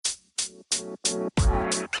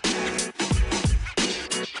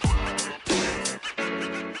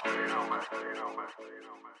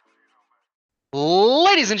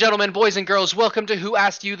Ladies and gentlemen, boys and girls, welcome to Who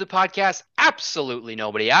Asked You, the podcast absolutely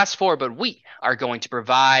nobody asked for, but we are going to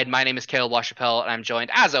provide. My name is Caleb LaChapelle, and I'm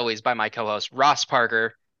joined, as always, by my co-host, Ross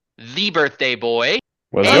Parker, the birthday boy,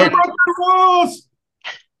 What's up?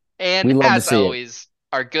 and, We and love to as see it. always,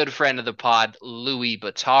 our good friend of the pod, Louis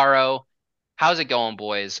Bataro. How's it going,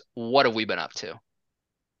 boys? What have we been up to?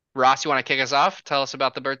 Ross, you want to kick us off? Tell us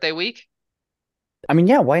about the birthday week? I mean,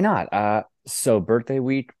 yeah, why not? So birthday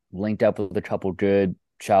week, linked up with a couple good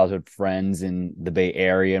childhood friends in the Bay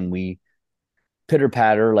Area, and we pitter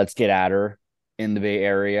patter, let's get at her in the Bay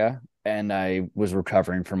Area. And I was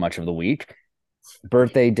recovering for much of the week.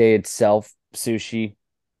 Birthday day itself, sushi,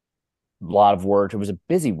 a lot of work. It was a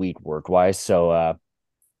busy week work wise, so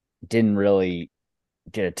didn't really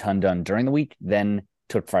get a ton done during the week. Then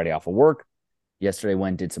took Friday off of work. Yesterday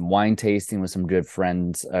went did some wine tasting with some good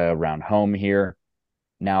friends around home here.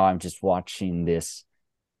 Now I'm just watching this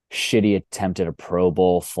shitty attempt at a Pro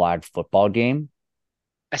Bowl flag football game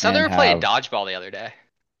I saw they and were playing have dodgeball the other day.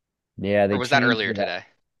 yeah, Or they was that changed earlier it up. today?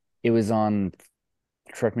 It was on,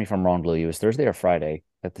 correct me if I'm wrong, Blue. It was Thursday or Friday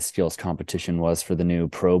that the skills competition was for the new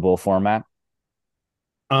Pro Bowl format.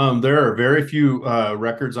 There are very few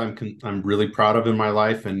records I'm really proud of in my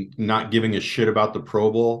life, and not giving a shit about the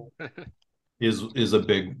Pro Bowl is a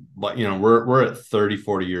big, we're at 30,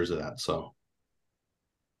 40 years of that. So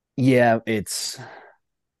Yeah,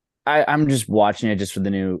 I'm just watching it just for the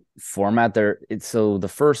new format. It's so the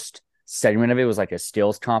first segment of it was like a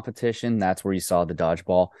skills competition. That's where you saw the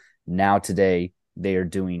dodgeball. Now today they are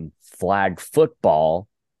doing flag football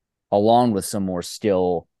along with some more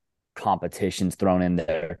skill competitions thrown in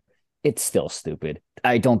there. It's still stupid.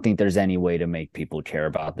 I don't think there's any way to make people care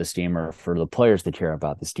about this game or for the players to care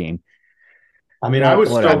about this game. I mean, I But was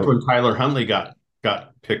stoked whatever. when Tyler Huntley got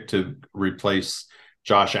picked to replace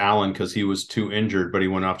Josh Allen because he was too injured, but he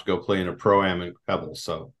went off to go play in a pro-am in Pebbles.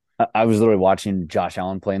 So I was literally watching Josh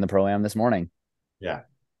Allen play in the pro am this morning. yeah.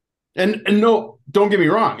 And no, don't get me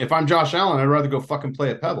wrong. If I'm Josh Allen, I'd rather go fucking play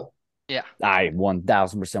at Pebble. Yeah. I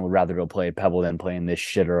 1000% would rather go play at Pebble than playing this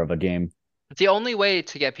shitter of a game. The only way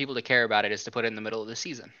to get people to care about it is to put it in the middle of the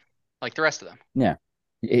season, like the rest of them.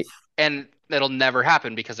 Yeah. And it'll never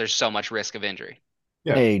happen because there's so much risk of injury.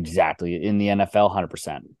 Yeah. Exactly. In the NFL,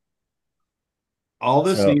 100%. All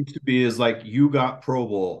this So, needs to be is like, you got Pro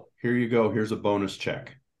Bowl. Here you go. Here's a bonus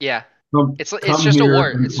check. Yeah. It's Come just here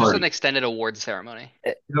award. and It's just an party. extended award ceremony.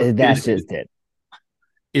 Yep. that's just it.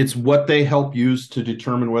 It's what they help use to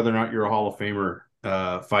determine whether or not you're a Hall of Famer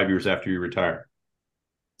 5 years after you retire.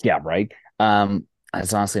 Yeah, right.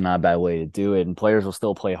 That's honestly not a bad way to do it. And players will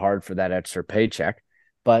still play hard for that extra paycheck.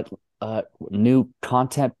 But new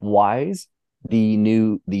content wise,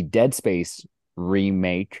 the Dead Space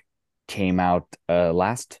remake came out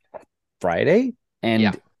last Friday, Yeah.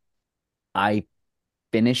 and I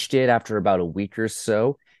finished it after about a week or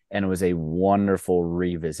so, and it was a wonderful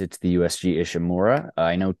revisit to the USG Ishimura.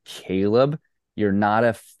 I know, Caleb, you're not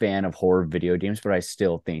a fan of horror video games, but I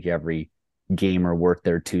still think every gamer worth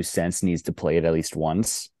their 2 cents needs to play it at least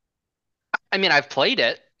once. I mean, I've played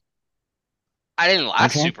it. I didn't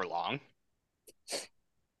last Okay. super long.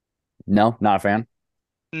 No, not a fan.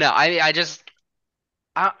 No, I just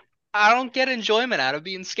I I don't get enjoyment out of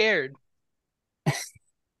being scared.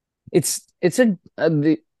 It's it's a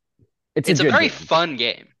It's a good very game, fun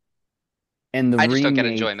game. and I just don't get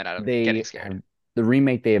enjoyment out of getting scared. the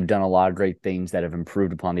remake they have done a lot of great things that have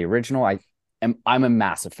improved upon the original. I'm a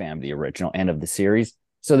massive fan of the original and of the series,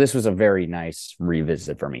 so this was a very nice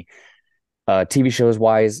revisit for me. TV shows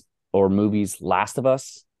wise or movies, Last of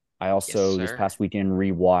Us. I Yes, also this sir. past weekend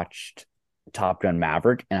rewatched Top Gun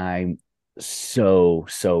Maverick, and I'm so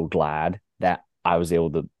glad that I was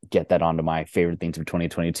able to get that onto my favorite things of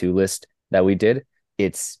 2022 list that we did.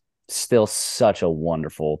 It's still such a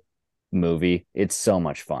wonderful movie. It's so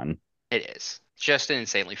much fun. It is. Just an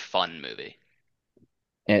insanely fun movie.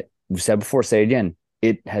 And we said before, say again,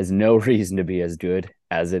 it has no reason to be as good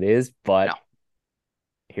as it is, but No.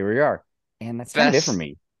 here we are. And that's kind of it for Best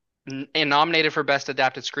me. and nominated for best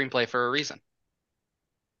adapted screenplay for a reason.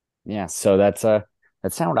 Yeah, so that's kind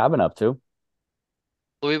of what I've been up to.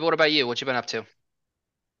 Louis, what about you? What you been up to?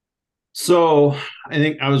 So I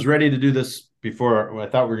think I was ready to do this before. I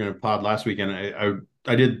thought we were going to pod last weekend.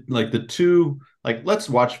 I did like the two, like, let's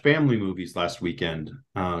watch family movies last weekend,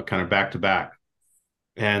 kind of back to back.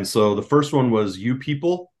 And so the first one was You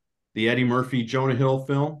People, the Eddie Murphy Jonah Hill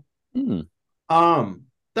film. Hmm.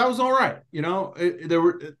 That was all right.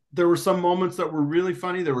 There were some moments that were really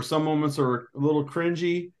funny. There were some moments that were a little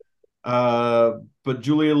cringy. But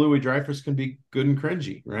Julia Louis-Dreyfus can be good and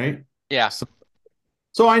cringy, right? Yeah.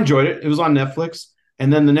 So I enjoyed it. It was on Netflix.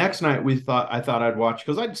 And then the next night I thought I'd watch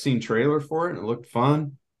because I'd seen trailer for it and it looked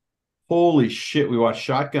fun. Holy shit, we watched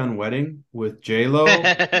Shotgun Wedding with J Lo,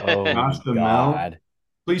 Josh Oh Duhamel. God,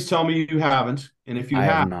 Please tell me you haven't. And if you I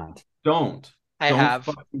have have, not. don't. I Don't have.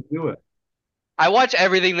 fucking do it. I watch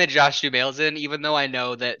everything that Josh Duhamel's in, even though I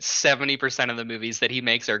know that 70% of the movies that he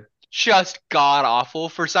makes are just god awful.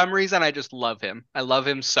 For some reason, I just love him. I love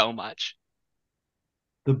him so much.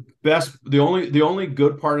 The only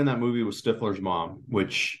good part in that movie was Stifler's mom,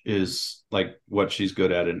 which is like what she's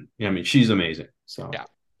good at. And I mean, she's amazing. So, Yeah.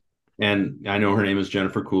 and I know her name is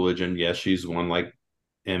Jennifer Coolidge, and yes, she's won like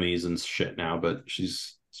Emmys and shit now, but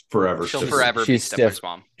she's forever She'll Stifler. forever be Stifler's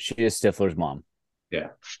mom. She is Stifler's mom. Yeah.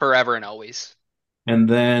 Forever and always. And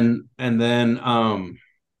then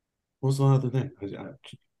what was the other thing? I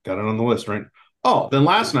got it on the list, right? Oh, then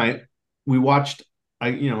last night we watched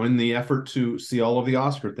in the effort to see all of the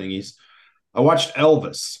Oscar thingies, I watched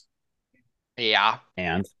Elvis. Yeah.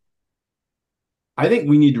 And I think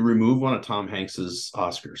we need to remove one of Tom Hanks's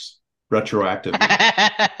Oscars retroactively.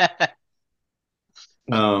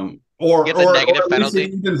 Or Get the negative at least penalty.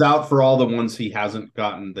 it evens out for all the ones he hasn't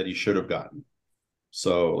gotten that he should have gotten.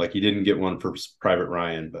 So like he didn't get one for Private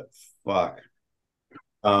Ryan, but fuck.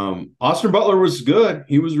 Austin Butler was good.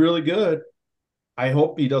 He was really good. I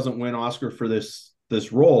hope he doesn't win Oscar for this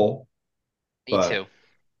role. Me But too.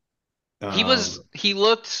 He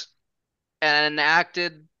looked and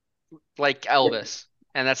acted like Elvis.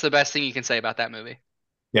 And that's the best thing you can say about that movie.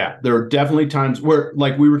 yeah, there are definitely times where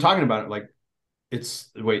like we were talking about it, like is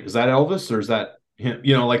that Elvis or is that him?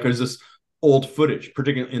 Like is this old footage,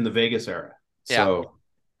 particularly in the Vegas era? Yeah. So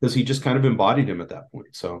because he just kind of embodied him at that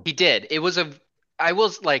point. So He did. I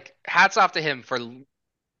was like, hats off to him for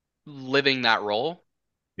living that role.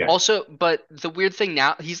 yeah. Also, but the weird thing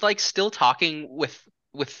now, he's like still talking with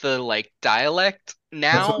the like dialect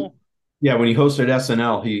now. Yeah, when he hosted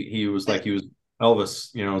SNL, he was like he was Elvis.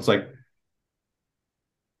 It's like,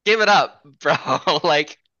 Give it up, bro.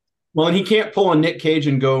 Like, well, and he can't pull a Nick Cage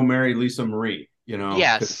and go marry Lisa Marie.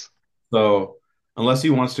 yes. So unless he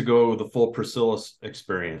wants to go the full Priscilla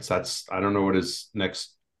experience, I don't know what his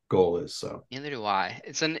next goal is. So Neither do I.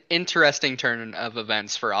 It's an interesting turn of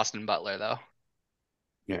events for Austin Butler, though.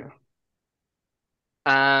 yeah.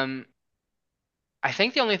 Um, I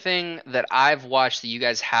think the only thing that I've watched that you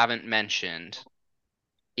guys haven't mentioned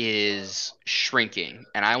is Shrinking,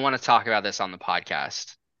 and I want to talk about this on the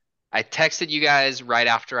podcast. I texted you guys right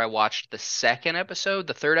after I watched the second episode.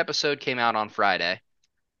 The third episode came out on Friday.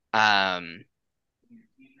 Um,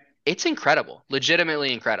 it's incredible,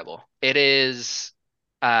 legitimately incredible. It is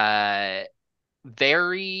uh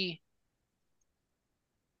very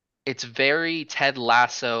it's very Ted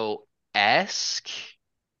Lasso-esque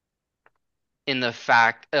in the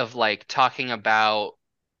fact of like talking about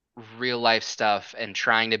real life stuff and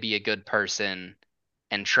trying to be a good person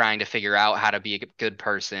and trying to figure out how to be a good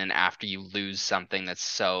person after you lose something that's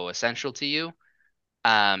so essential to you.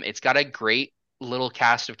 It's got a great little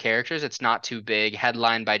cast of characters. It's not too big.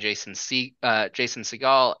 Headlined by Jason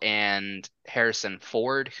Segel and Harrison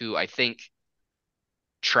Ford, who I think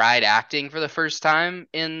tried acting for the first time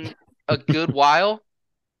in a good while.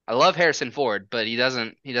 I love Harrison Ford, but he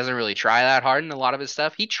doesn't really try that hard in a lot of his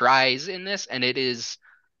stuff. He tries in this, and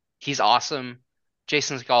he's awesome.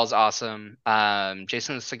 Jason Segel's awesome.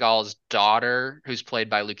 Jason Segel's daughter, who's played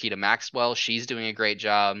by Lukita Maxwell, she's doing a great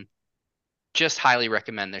job. Just highly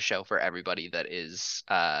recommend this show for everybody that is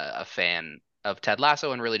a fan of Ted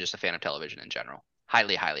Lasso and really just a fan of television in general.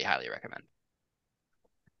 Highly, highly, highly recommend.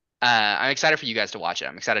 I'm excited for you guys to watch it.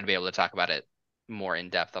 I'm excited to be able to talk about it more in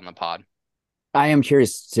depth on the pod. I am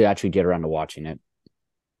curious to actually get around to watching it.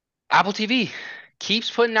 Apple TV keeps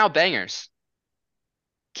putting out bangers,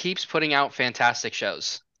 keeps putting out fantastic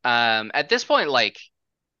shows. At this point, like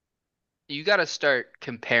you got to start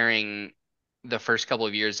comparing the first couple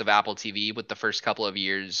of years of Apple TV with the first couple of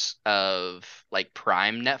years of like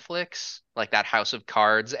Prime Netflix, like that House of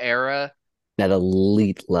Cards era. That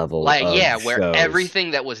elite level Like, of yeah, where shows.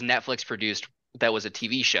 everything that was Netflix produced that was a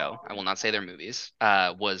TV show, I will not say their movies,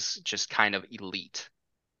 was just kind of elite.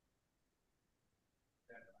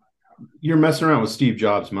 You're messing around with Steve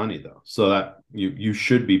Jobs' money though, so that you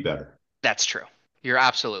should be better. That's true. You're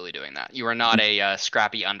absolutely doing that. You are not a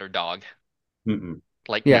scrappy underdog Mm-mm.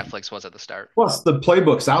 like Yeah. Netflix was at the start. Plus, the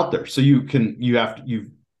playbook's out there, so you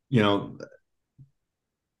know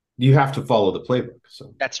you have to follow the playbook.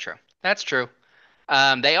 So That's true. That's true.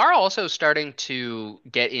 They are also starting to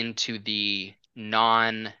get into the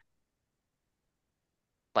non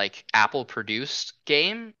like Apple produced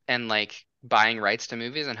game and like buying rights to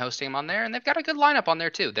movies and hosting them on there, and they've got a good lineup on there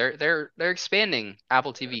too. They're expanding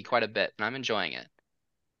Apple TV quite a bit, and I'm enjoying it.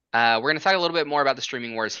 We're going to talk a little bit more about the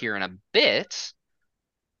streaming wars here in a bit.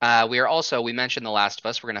 We mentioned The Last of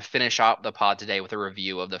Us. We're going to finish off the pod today with a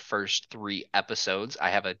review of the first 3 episodes. I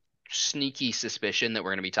have a sneaky suspicion that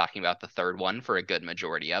we're going to be talking about the third one for a good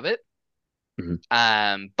majority of it.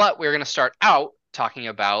 But we're going to start out talking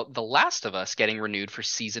about The Last of Us getting renewed for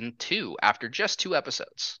season 2 after just 2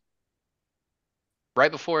 episodes.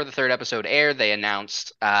 Right before the 3rd episode aired, they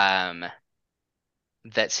announced that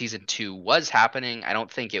season 2 was happening. I don't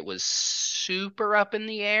think it was super up in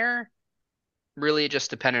the air. Really, it just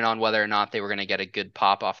depended on whether or not they were going to get a good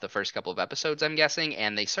pop off the first couple of episodes, I'm guessing,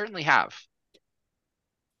 and they certainly have.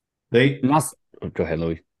 They Go ahead,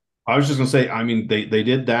 Louis. I was just gonna say, I mean, they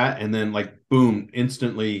did that, and then like boom,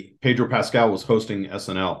 instantly Pedro Pascal was hosting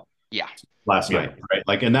SNL Yeah. last night, right?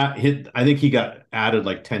 Like, and that hit. I think he got added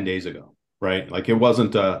like 10 days ago, right? Like, it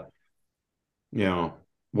wasn't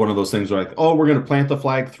one of those things where like, oh, we're gonna plant the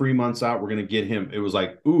flag 3 months out, we're gonna get him. It was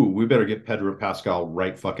like, ooh, we better get Pedro Pascal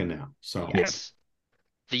right fucking now. So Yes.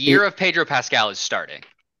 The year of Pedro Pascal is starting.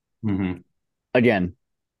 Again.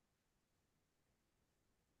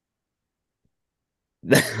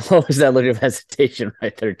 What was that look of hesitation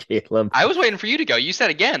right there, Caleb? I was waiting for you to go. You said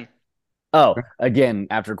again. Oh, again,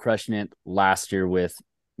 after crushing it last year with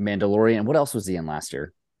Mandalorian. What else was he in last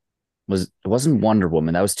year? It wasn't Wonder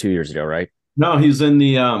Woman. That was 2 years ago, right? No, he's in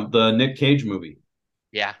the Nick Cage movie.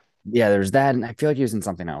 Yeah. Yeah, there's that, and I feel like he was in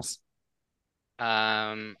something else.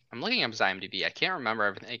 I'm looking up his IMDb. I can't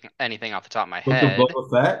remember anything off the top of my Book head. of Boba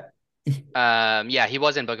Fett. Yeah, he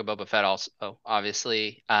was in Book of Boba Fett also,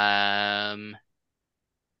 obviously.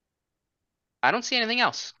 I don't see anything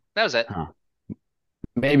else. That was it. Huh.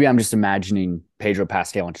 Maybe I'm just imagining Pedro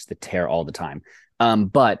Pascal on just the tear all the time.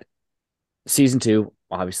 But season 2,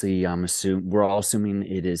 obviously, we're all assuming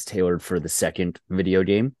it is tailored for the second video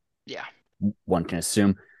game. Yeah. One can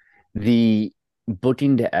assume. The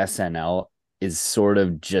booking to SNL is sort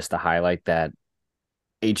of just a highlight that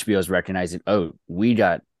HBO is recognizing, oh, we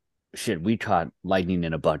caught lightning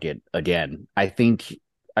in a bucket again. I think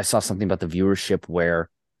I saw something about the viewership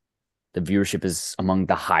where the viewership is among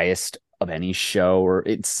the highest of any show, or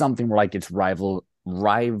it's something where like it's rivaling,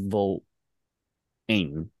 did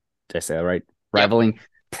I say that right? Rivaling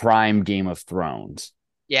prime Game of Thrones.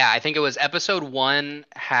 Yeah, I think it was episode 1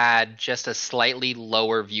 had just a slightly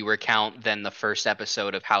lower viewer count than the first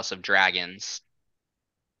episode of House of Dragons.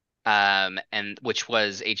 And which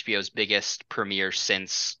was HBO's biggest premiere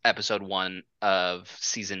since episode 1 of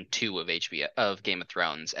season 2 of Game of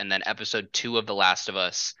Thrones. And then episode 2 of The Last of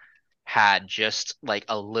Us had just like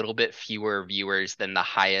a little bit fewer viewers than the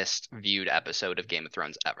highest viewed episode of Game of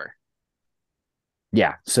Thrones ever.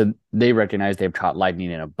 Yeah, so they recognize they've caught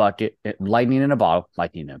lightning in a bottle. Lightning in a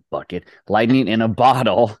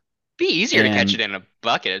bottle. Be easier to catch it in a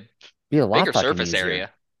bucket. Be a lot bigger surface easier. area.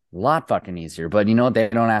 A lot fucking easier. But you know what? They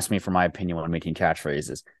don't ask me for my opinion when making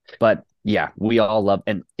catchphrases. But yeah, we all love,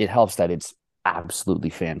 and it helps that it's absolutely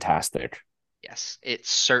fantastic. Yes, it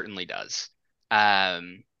certainly does.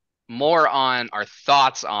 More on our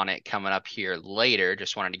thoughts on it coming up here later.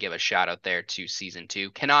 Just wanted to give a shout out there to season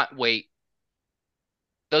 2. Cannot wait.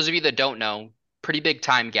 Those of you that don't know, pretty big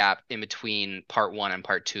time gap in between part 1 and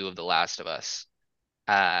part 2 of The Last of Us.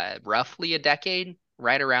 Roughly a decade,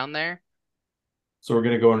 right around there. So we're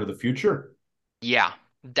going to go into the future? Yeah,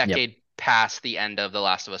 decade past the end of The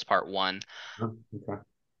Last of Us part 1. Okay.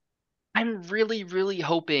 I'm really, really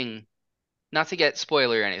hoping, not to get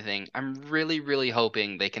spoiler or anything, I'm really, really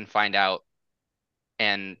hoping they can find out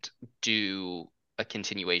and do a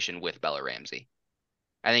continuation with Bella Ramsey.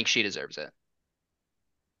 I think she deserves it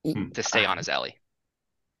to stay on as Ellie.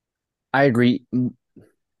 I agree.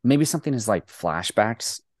 Maybe something is like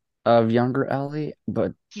flashbacks of younger Ellie,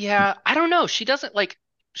 but yeah, I don't know. She doesn't like.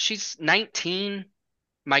 She's 19.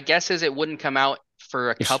 My guess is it wouldn't come out for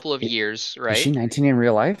a couple of years, right? Is she 19 in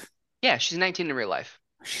real life? Yeah, she's 19 in real life.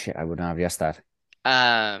 Shit, I would not have guessed that.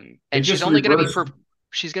 And she's only going to be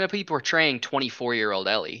she's going to be portraying 24-year-old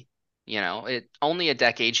Ellie. You know, it only a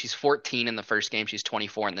decade. She's 14 in the first game. She's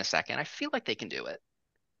 24 in the second. I feel like they can do it.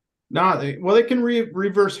 No, they can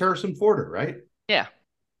reverse Harrison Ford, right? Yeah.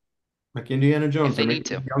 Like Indiana Jones. If they need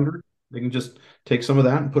to. Younger, they can just take some of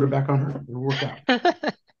that and put it back on her. It'll work out.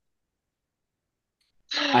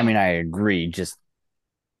 I mean, I agree. Just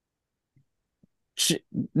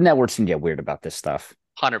networks can get weird about this stuff.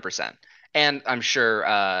 100%. And I'm sure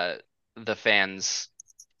the fans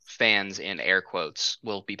in air quotes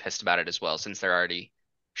will be pissed about it as well, since they're already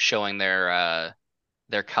showing their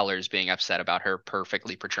their colors being upset about her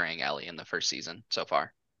perfectly portraying Ellie in the first season so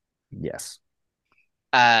far. Yes.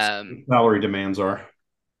 Salary demands are.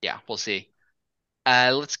 Yeah, we'll see.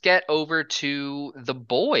 Let's get over to The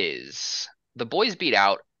Boys. The Boys beat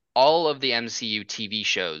out all of the MCU TV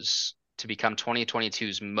shows to become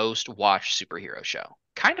 2022's most watched superhero show.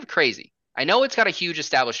 Kind of crazy. I know it's got a huge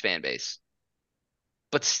established fan base,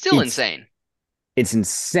 but still It's insane. it's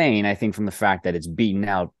insane, I think, from the fact that it's beaten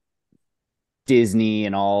out Disney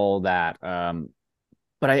and all that.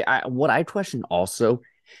 But what I question also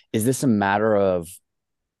is this a matter of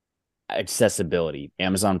accessibility,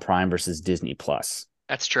 Amazon Prime versus Disney Plus.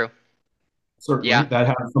 That's true. Certainly, Yeah. that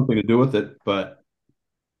has something to do with it, but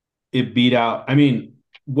it beat out. I mean,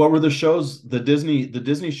 what were the shows? The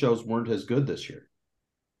Disney shows weren't as good this year.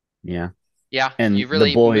 Yeah. Yeah. And You the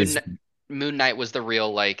really boys, Moon Knight was the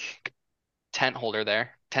real like tent holder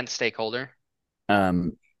there, tent stakeholder.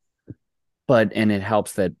 um, and it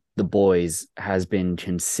helps that the boys has been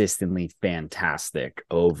consistently fantastic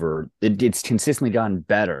it's consistently gotten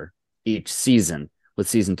better each season, with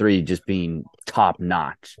season 3 just being top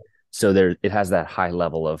notch. So it has that high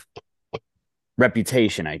level of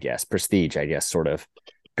reputation, I guess, prestige, I guess, sort of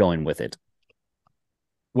going with it.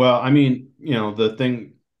 Well, I mean, the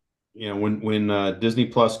thing, when Disney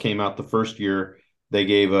Plus came out the first year, they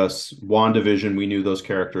gave us WandaVision. We knew those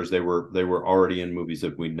characters. They were already in movies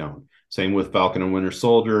that we'd known. Same with Falcon and Winter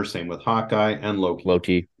Soldier. Same with Hawkeye and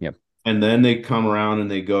Loki. Yep. And then they come around and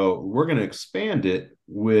they go, we're going to expand it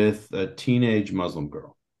with a teenage Muslim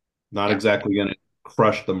girl. Not Yeah. exactly going to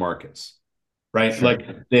crush the markets, right? Sure.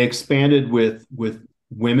 Like they expanded with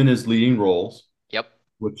women as leading roles, Yep.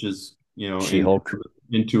 which is She-Hulk.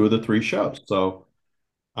 in 2 of the 3 shows. So,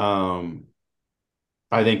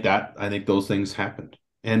 I think those things happened,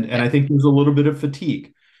 and I think there's a little bit of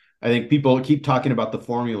fatigue. I think people keep talking about the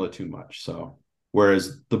formula too much. So,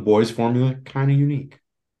 whereas the boys' formula kind of unique.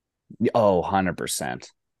 Oh, 100%.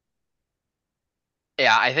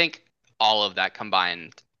 Yeah, I think all of that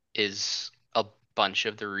combined is a bunch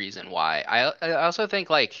of the reason why. I also think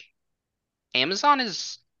like Amazon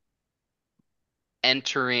is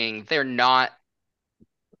entering, they're not,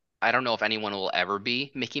 I don't know if anyone will ever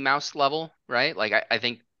be Mickey Mouse level, right? Like I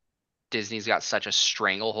think Disney's got such a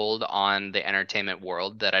stranglehold on the entertainment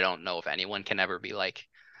world that I don't know if anyone can ever be like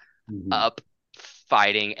up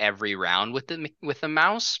fighting every round with the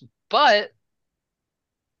mouse. But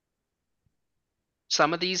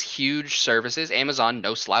some of these huge services, Amazon,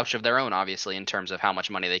 no slouch of their own, obviously, in terms of how much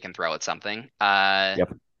money they can throw at something.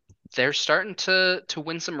 Yep. They're starting to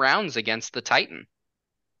win some rounds against the Titan.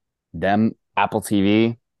 Them, Apple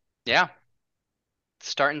TV. Yeah,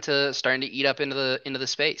 starting to eat up into the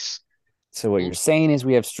space. So what you're saying is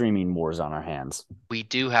we have streaming wars on our hands. We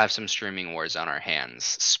do have some streaming wars on our hands.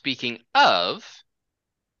 Speaking of,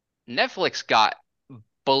 Netflix got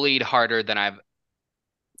bullied harder than I've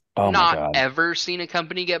Oh my not God. ever seen a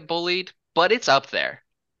company get bullied, but it's up there.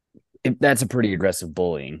 That's a pretty aggressive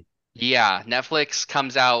bullying. Yeah, Netflix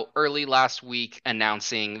comes out early last week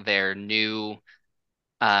announcing their new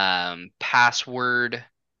password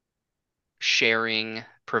sharing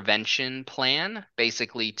prevention plan,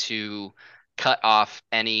 basically to cut off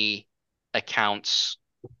any accounts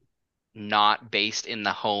not based in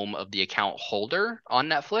the home of the account holder on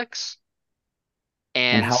Netflix,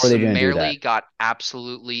 And and how are they going to do that? summarily got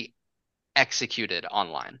absolutely executed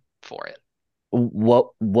online for it.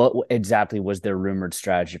 What exactly was their rumored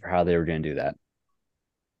strategy for how they were going to do that?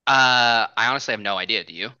 I honestly have no idea.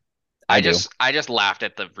 Do you? I do. I just laughed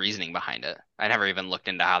at the reasoning behind it. I never even looked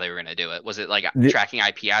into how they were going to do it. Was it like The, tracking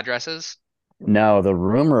IP addresses? no, the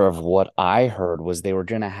rumor of what I heard was they were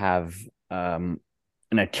going to have an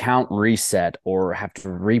account reset or have to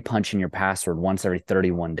repunch in your password once every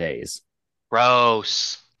 31 days.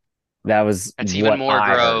 Gross. That was That's even what more I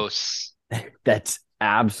heard. gross. That's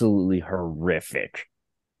absolutely horrific.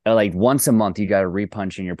 Like once a month, you got to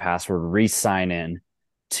repunch in your password, re-sign in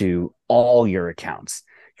to all your accounts,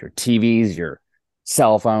 your TVs, your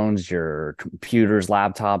cell phones, your computers,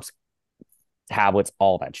 laptops, tablets,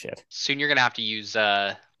 all that shit. Soon you're gonna have to use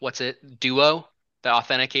what's it? Duo, the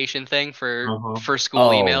authentication thing for school Oh,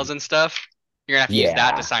 emails and stuff. You're gonna have to use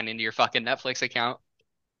that to yeah. sign into your fucking Netflix account.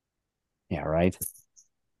 Yeah, right.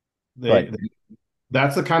 They, But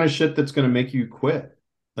that's the kind of shit that's going to make you quit.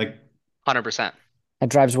 Like 100%. that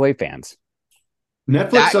drives away fans.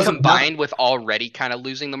 Netflix That doesn't have. combined with already kind of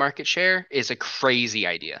losing the market share is a crazy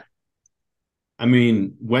idea. I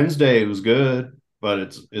mean, Wednesday was good,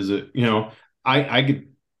 but is it? I could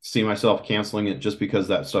see myself canceling it just because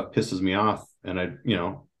that stuff pisses me off, and Yeah, you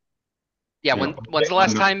know, when's the I'm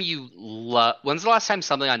last not- time when's the last time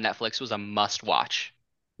something on Netflix was a must watch?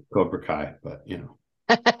 Cobra Kai, but know.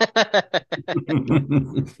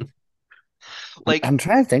 Like I'm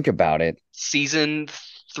trying to think about it. season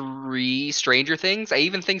 3 Stranger Things. I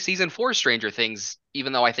even think season 4 Stranger Things,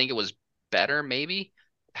 even though I think it was better, maybe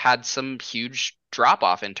had some huge drop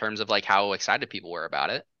off in terms of like how excited people were about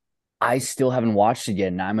it. I still haven't watched it yet,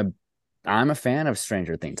 and I'm a fan of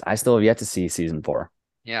Stranger Things. I still have yet to see season 4.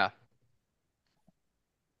 Yeah.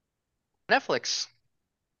 Netflix,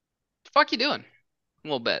 fuck you doing? A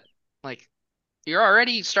little bit. Like you're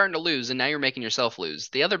already starting to lose, and now you're making yourself lose.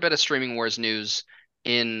 The other bit of streaming wars news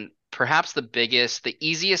in perhaps the biggest, the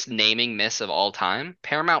easiest naming miss of all time,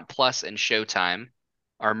 Paramount Plus and Showtime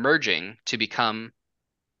are merging to become,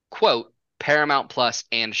 quote, Paramount Plus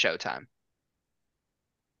and Showtime.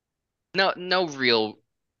 No real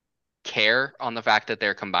care on the fact that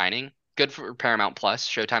they're combining. Good for Paramount Plus.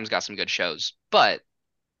 Showtime's got some good shows. But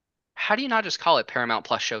how do you not just call it Paramount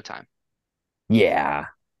Plus Showtime? Yeah,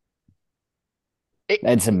 It,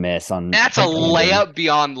 it's a miss on that's a branding. layup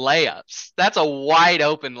beyond layups. That's a wide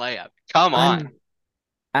open layup. Come on.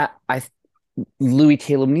 I'm I Louis,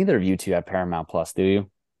 Caleb, neither of you two have Paramount Plus, do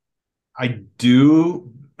you? I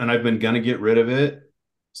do, and I've been gonna get rid of it.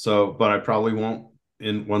 So, but I probably won't.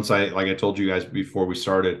 In once I like I told you guys before we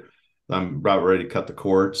started, I'm about ready to cut the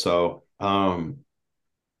cord. So,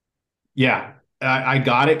 yeah, I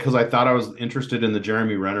got it because I thought I was interested in the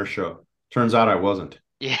Jeremy Renner show. Turns out I wasn't.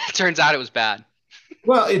 Yeah, it turns out it was bad.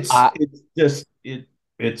 Well, I it's just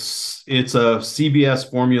it's a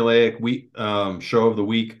CBS formulaic week show of the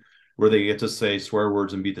week where they get to say swear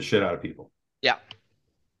words and beat the shit out of people. Yeah.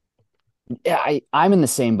 Yeah, I'm in the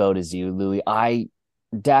same boat as you, Louis.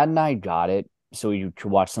 Dad and I got it so we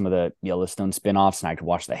could watch some of the Yellowstone spinoffs, and I could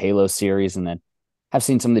watch the Halo series, and then have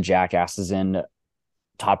seen some of the jackasses in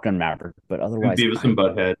Top Gun Maverick. But And otherwise, Beavis and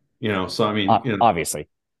Butthead, So I mean, obviously,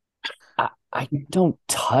 I don't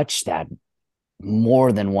touch that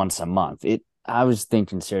more than once a month. I was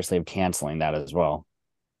thinking seriously of canceling that as well.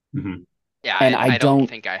 mhm. Yeah, And I don't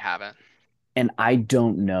think I have it. I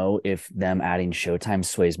don't know if them adding Showtime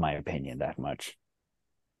sways my opinion that much.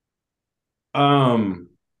 um,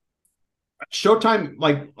 Showtime,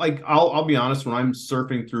 like I'll be honest, when I'm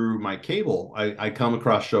surfing through my cable, I come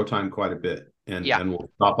across Showtime quite a bit, and Yeah. we'll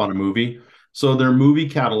stop on a movie. So their movie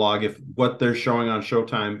catalog, if what they're showing on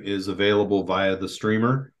Showtime is available via the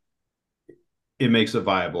streamer, it makes it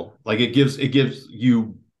viable. Like it gives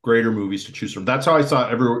you greater movies to choose from. That's how I saw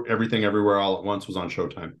everything everywhere all at once was on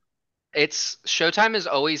Showtime. It's Showtime has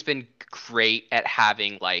always been great at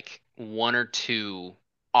having like one or two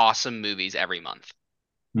awesome movies every month.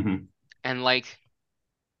 Mhm. And like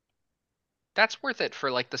that's worth it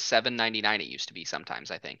for like the 7.99 it used to be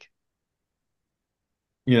sometimes, I think.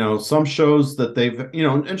 Some shows that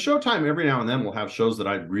and Showtime every now and then will have shows that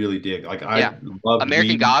I really dig. Like Yeah. I loved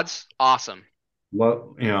American Weed, Gods, awesome.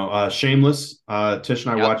 Shameless. Tish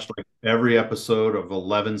and I Yep. watched like every episode of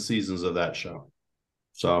 11 seasons of that show.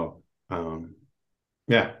 So,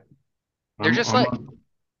 yeah, They're I'm, just I'm like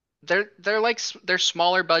they're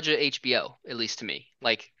smaller budget HBO, at least to me.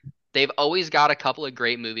 Like they've always got a couple of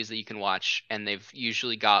great movies that you can watch, and they've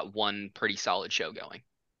usually got one pretty solid show going.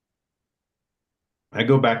 I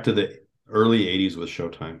go back to the early 80s with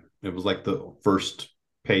Showtime. It was like the first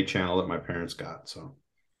pay channel that my parents got. So,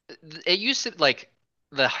 It used to like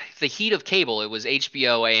the heat of cable. It was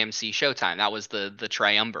HBO, AMC, Showtime. That was the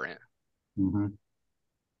triumvirate. mhm.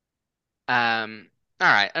 All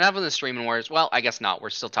right, enough of the streaming wars. Well, I guess not. We're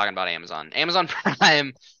still talking about Amazon. Amazon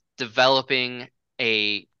Prime developing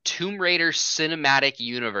a Tomb Raider cinematic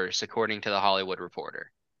universe, according to the Hollywood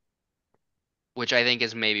Reporter, which I think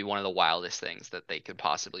is maybe one of the wildest things that they could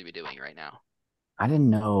possibly be doing right now. I didn't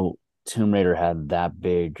know Tomb Raider had that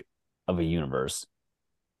big of a universe.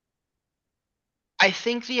 I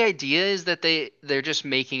think the idea is that they're just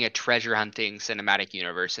making a treasure hunting cinematic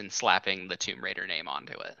universe and slapping the Tomb Raider name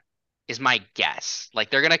onto it. Is my guess. Like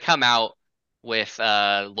they're gonna come out with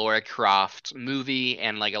a Lara Croft movie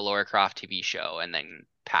and like a Lara Croft TV show and then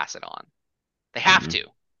pass it on. They have Mhm. to.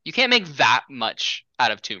 You can't make that much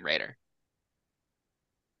out of Tomb Raider.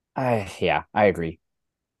 Yeah, I agree.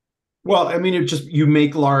 Well, I mean, it just you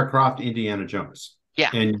make Lara Croft Indiana Jones, Yeah.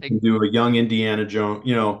 and you can do a young Indiana Jones.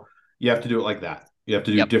 You have to do it like that. You have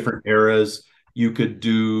to do Yep. different eras. You could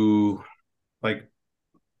do like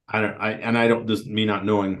I don't this me not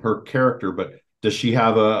knowing her character, but does she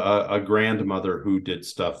have a grandmother who did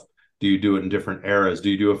stuff? Do you do it in different eras? Do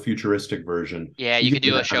you do a futuristic version? Yeah, you You could can do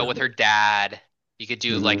do a that kind show of with stuff. her dad. You could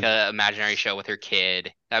do like Mhm. a imaginary show with her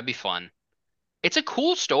kid. That'd be fun. It's a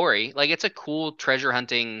cool story. Like it's a cool treasure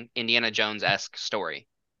hunting Indiana Jones-esque story.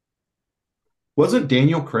 Wasn't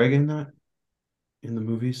Daniel Craig in that? in the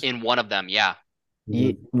movies? In one of them, yeah.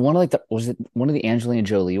 One of like was it one of the Angelina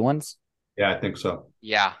Jolie ones? Yeah, I think so.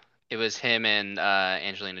 Yeah. It was him and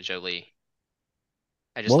Angelina Jolie.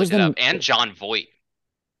 I just What was looked it up. the And John Voight.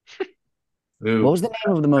 what Ooh, was the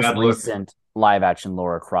name of the most bad look. recent live action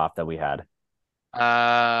Laura Croft that we had?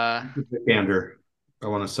 Uh Vikander, I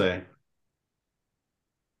want to say.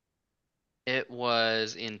 it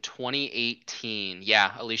was in 2018.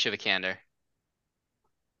 Yeah, Alicia Vikander.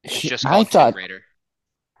 It's just I called Tomb thought, Raider.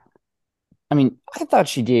 I mean, I thought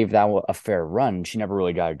she gave that a fair run. She never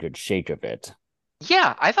really got a good shake of it.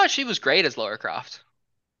 Yeah, I thought she was great as Lara Croft.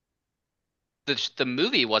 The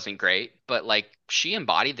movie wasn't great, but like she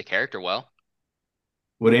embodied the character well.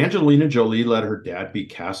 Would Angelina Jolie let her dad be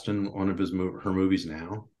cast in one of her movies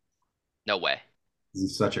now? No way.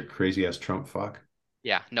 He's such a crazy ass Trump fuck.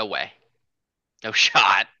 Yeah, no way. No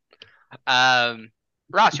shot. Um,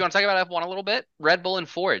 Ross, you want to talk about F1 a little bit? Red Bull and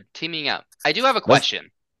Ford teaming up. I do have a Let's,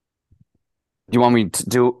 question do you want me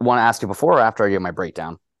to want to ask you before or after I give my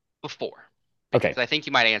breakdown? before, Okay. because I think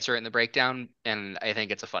you might answer it in the breakdown, and I think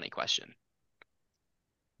it's a funny question.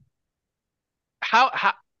 How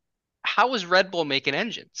how is Red Bull making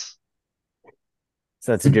engines?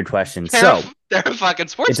 So that's a good question. They're a, So they're a fucking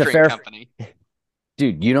sports it's a drink fair, company.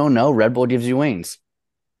 dude, you don't know Red Bull gives you wings.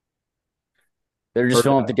 They're just Heard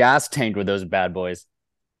filling up that. the gas tank with those bad boys.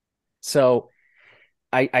 So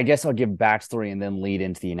I guess I'll give backstory and then lead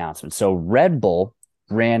into the announcement. So Red Bull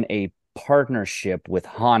ran a partnership with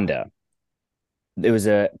Honda. It was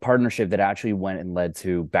a partnership that actually went and led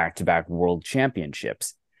to back-to-back world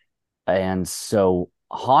championships. And so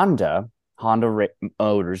Honda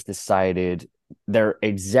Motors decided, their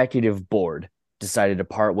executive board decided to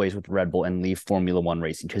part ways with Red Bull and leave Formula One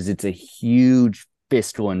racing because it's a huge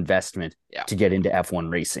fiscal investment Yeah. to get into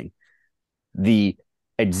F1 racing. The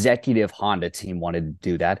executive Honda team wanted to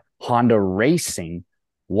do that. Honda Racing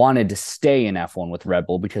wanted to stay in F1 with Red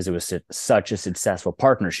Bull because it was such a successful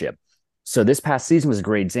partnership. So this past season was a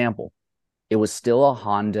great example. It was still a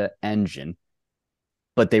Honda engine,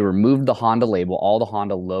 but they removed the Honda label, all the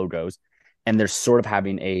Honda logos, and they're sort of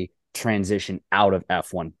having a transition out of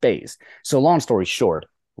F1 phase. So long story short,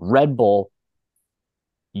 Red Bull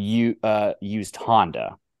used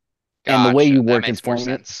Honda. And the way Gotcha. you That work in makes more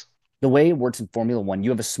Formula sense. the way it works in Formula One, you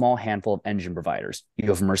have a small handful of engine providers. You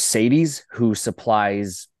have Mercedes, who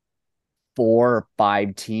supplies 4 or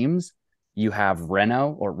 5 teams. You have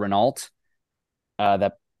Renault,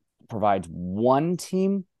 that provides one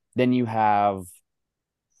team. Then you have,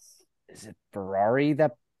 is it Ferrari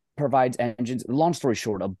that provides engines? Long story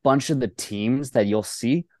short, a bunch of the teams that you'll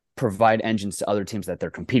see provide engines to other teams that they're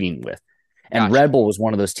competing with. And Gotcha. Red Bull was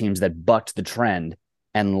one of those teams that bucked the trend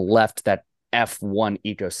and left that F1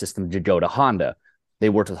 ecosystem to go to Honda. They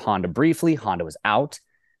worked with Honda briefly. Honda was out.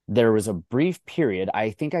 There was a brief period,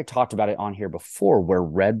 I think I talked about it on here before, where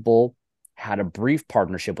Red Bull had a brief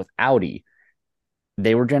partnership with Audi.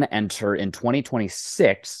 They were going to enter in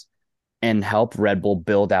 2026 and help Red Bull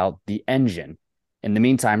build out the engine. In the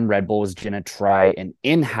meantime, Red Bull was going to try an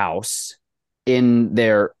in-house in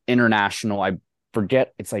their international, I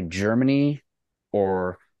forget, it's like Germany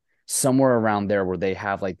or somewhere around there, where they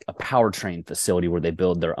have like a powertrain facility where they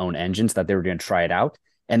build their own engines, that they were going to try it out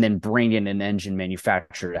and then bring in an engine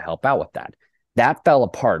manufacturer to help out with that. That fell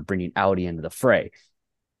apart, bringing Audi into the fray.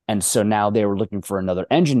 And so now they were looking for another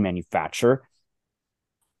engine manufacturer.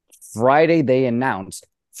 Friday, they announced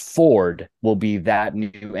Ford will be that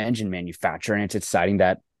new engine manufacturer. And it's exciting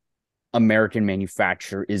that American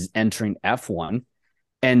manufacturer is entering F1.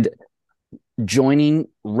 And joining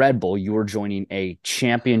Red Bull, you are joining a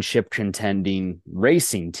championship contending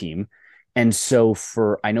racing team. And so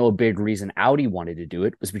I know a big reason Audi wanted to do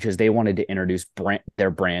it was because they wanted to introduce their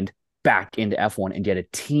brand back into F1 and get a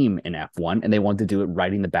team in F1. And they wanted to do it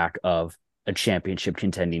right in the back of a championship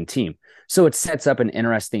contending team. So it sets up an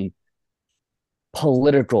interesting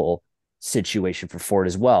political situation for Ford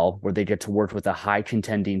as well, where they get to work with a high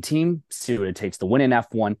contending team, see what it takes to win in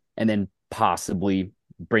F1, and then possibly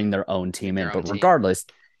bring their own team in. But regardless,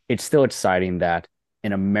 it's still exciting that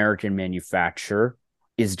an American manufacturer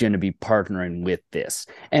is going to be partnering with this.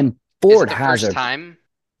 And Ford has the first time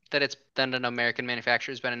that it's been an American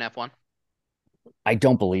manufacturer has been in F1? I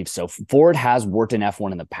don't believe so. Ford has worked in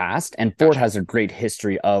F1 in the past, and Ford has a great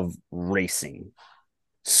history of racing.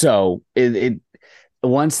 So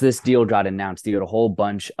once this deal got announced, you had a whole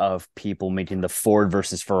bunch of people making the Ford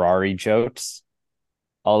versus Ferrari jokes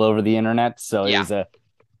all over the internet. So it was a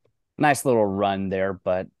nice little run there.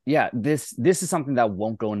 But yeah, this is something that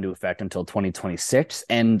won't go into effect until 2026.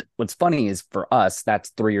 And what's funny is, for us, that's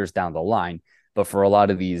 3 years down the line. But for a lot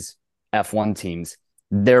of these F1 teams,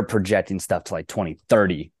 they're projecting stuff to like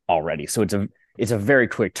 2030 already. So it's a very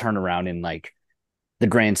quick turnaround in like the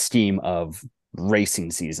grand scheme of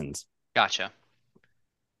racing seasons. Gotcha.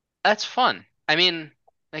 That's fun. I mean,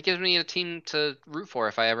 that gives me a team to root for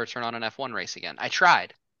if I ever turn on an F1 race again. I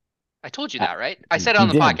tried. I told you Uh, that, right? I said it You on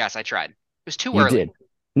the did. podcast. I tried. It was too You early. did.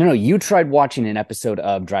 No, you tried watching an episode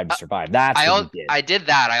of Drive to Uh, Survive. That's what you did. I did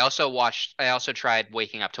that. I also tried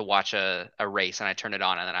waking up to watch a race and I turned it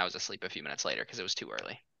on and then I was asleep a few minutes later because it was too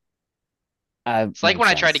early. It's like when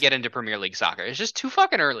Makes I tried to sense. get into Premier League soccer. It's just too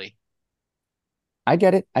fucking early. I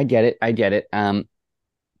get it. I get it. I get it.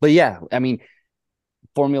 But yeah, I mean,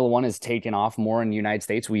 Formula One has taken off more in the United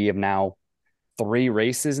States. We have now three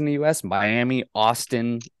races in the US: Miami,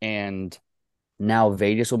 Austin, and now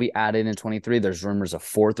Vegas will be added in 23. There's rumors a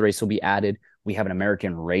fourth race will be added. We have an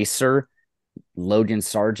American racer, Logan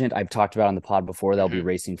Sargent. I've talked about on the pod before. They'll be Hmm.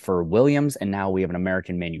 racing for Williams. And now we have an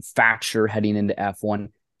American manufacturer heading into F1.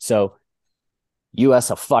 So US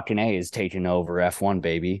of fucking A is taking over F1,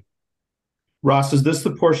 baby. Ross, is this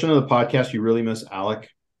the portion of the podcast you really miss Alec?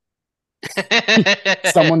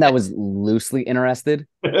 Someone that was loosely interested.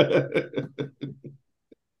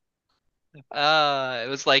 It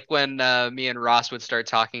was like when me and Ross would start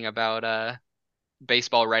talking about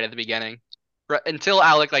baseball right at the beginning. Until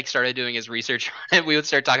Alec like started doing his research on it, we would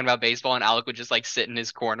start talking about baseball, and Alec would just like sit in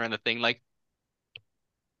his corner in the thing, like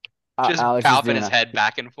just Alex is bopping doing his a head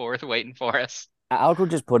back and forth, waiting for us. Alec would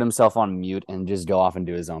just put himself on mute and just go off and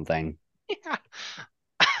do his own thing. Yeah.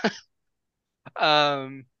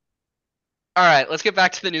 Um. All right, let's get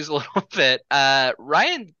back to the news a little bit.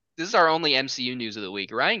 Ryan, this is our only MCU news of the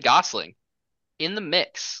week. Ryan Gosling in the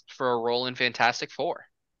mix for a role in Fantastic Four.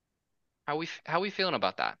 How we feeling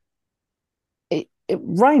about that?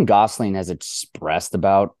 Ryan Gosling has expressed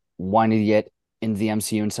about wanting to get into the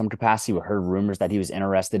MCU in some capacity. We heard rumors that he was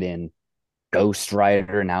interested in Ghost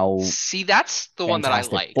Rider, now See, that's the one that I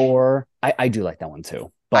Fantastic like. Four. I do like that one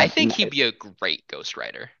too, I but think he'd be a great Ghost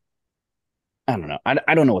Rider. I don't know.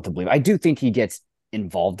 I don't know what to believe. I do think he gets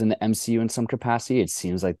involved in the MCU in some capacity. It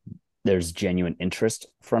seems like there's genuine interest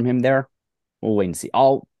from him there. We'll wait and see.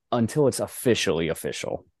 All until it's officially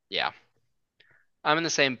official. Yeah, I'm in the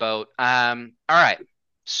same boat. All right,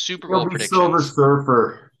 Super He'll Bowl be Silver predictions.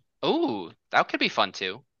 Surfer. Oh, that could be fun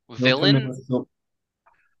too. He'll come Villain, in.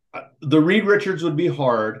 The Reed Richards would be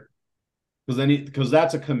hard because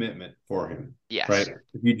that's a commitment for him, right? yes.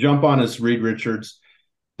 If you jump on as Reed Richards,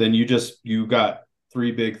 then you got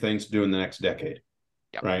three big things to do in the next decade,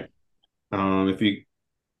 Yep. right?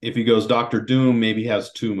 If he goes Doctor Doom, maybe he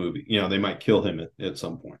has two movies. They might kill him at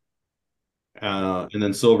some point. And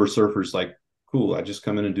then Silver Surfer's like, cool. I just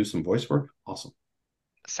come in and do some voice work. Awesome.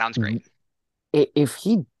 Sounds great. If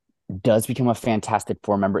he does become a Fantastic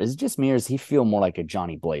Four member, is it just me or does he feel more like a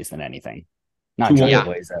Johnny Blaze than anything? Not Johnny Yeah,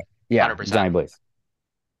 Blaze. Yeah, 100%. Johnny Blaze.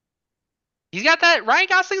 He's got that. Ryan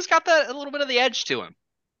Gosling's got that a little bit of the edge to him.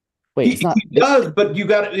 Wait, He, it's not. he does, but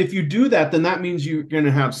if you do that, then that means you're going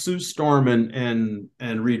to have Sue Storm and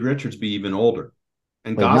Reed Richards be even older,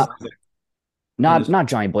 and Wait, not Gosling not is not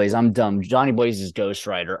Johnny Blaze. I'm dumb. Johnny Blaze is Ghost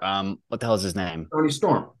Rider. What the hell is his name? Tony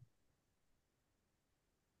Storm.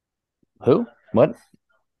 Who? What?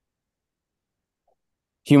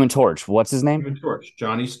 Human Torch. What's his name? Human Torch.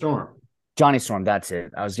 Johnny Storm. Johnny Storm. That's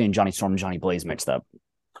it. I was getting Johnny Storm and Johnny Blaze mixed up.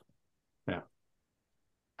 Yeah,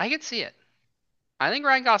 I could see it. I think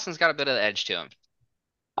Ryan Gosling's got a bit of the edge to him.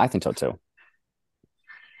 I think so too.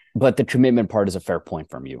 But the commitment part is a fair point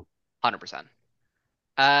from you. 100%.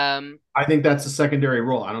 I think that's a secondary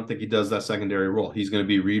role. I don't think he does that secondary role. He's going to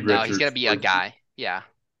be Reed No, Richards. he's gonna be a guy. Yeah, Or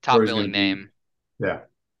top he's billing gonna be- name. Yeah,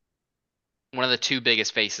 One of the two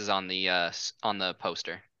biggest faces on the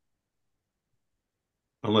poster.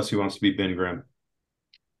 unless he wants to be Ben Grimm.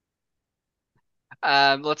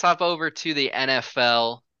 Let's hop over to the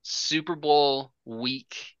NFL Super Bowl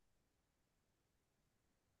week,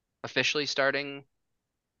 officially starting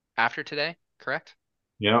after today, correct?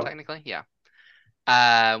 Yeah, Technically, yeah.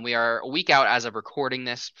 We are a week out as of recording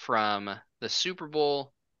this from the Super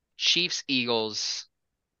Bowl, Chiefs, Eagles.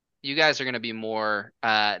 You guys are going to be more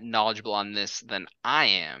knowledgeable on this than I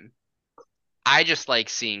am. I just like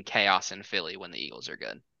seeing chaos in Philly when the Eagles are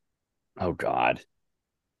good. Oh God.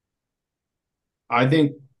 I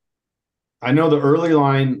know the early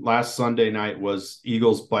line last Sunday night was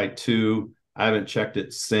Eagles by 2. I haven't checked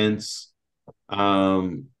it since.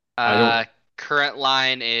 I don't. Current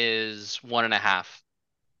line is 1.5.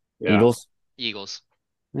 Yeah. Eagles. Eagles.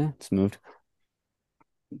 Yeah, it's moved.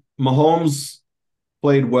 Mahomes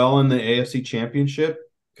played well in the AFC Championship,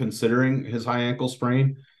 considering his high ankle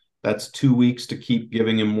sprain. That's 2 weeks to keep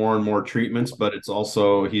giving him more and more treatments, but it's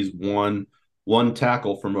also he's won one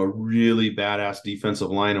tackle from a really badass defensive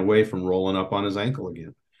line away from rolling up on his ankle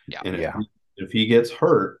again. Yeah. And Yeah. if he gets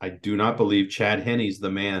hurt, I do not believe Chad Henne's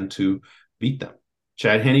the man to beat them.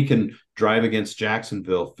 Chad Henne can drive against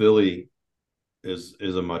Jacksonville. Philly is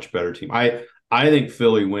a much better team. I think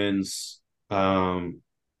Philly wins not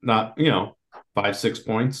 5-6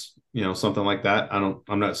 points, something like that.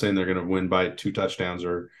 I'm not saying they're going to win by 2 touchdowns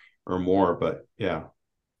or more, but yeah,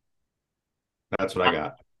 that's what I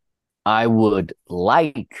got. I would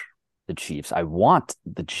like the Chiefs. I want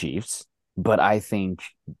the Chiefs, but I think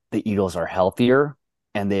the Eagles are healthier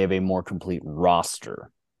and they have a more complete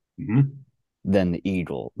roster than the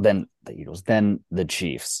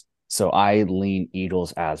Chiefs. So I lean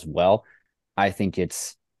Eagles as well. I think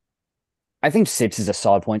 6 is a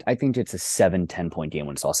solid point. I think it's a 7-10 point game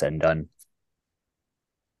when it's all said and done.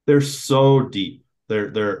 They're so deep.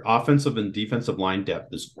 Their offensive and defensive line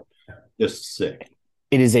depth is just sick.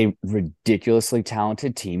 It is a ridiculously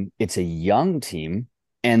talented team. It's a young team,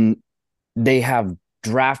 and they have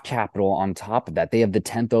draft capital on top of that. They have the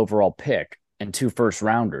 10th overall pick and 2 first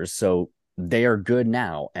rounders. So they are good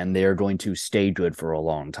now, and they are going to stay good for a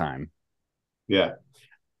long time. Yeah.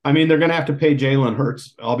 I mean, they're going to have to pay Jalen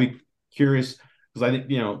Hurts. I'll be curious because I think,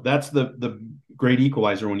 that's the great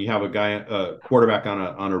equalizer when you have a quarterback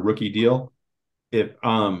on a rookie deal.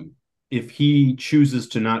 If he chooses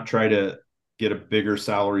to not try to get a bigger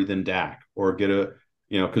salary than Dak or get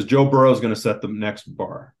because Joe Burrow is going to set the next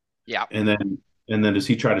bar. Yeah. And then does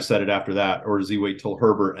he try to set it after that, or does he wait till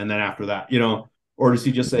Herbert and then after that, or does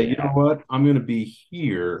he just say, you know what, I'm going to be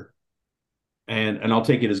here and I'll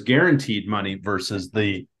take it as guaranteed money versus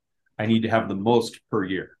I need to have the most per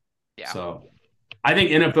year. Yeah. So I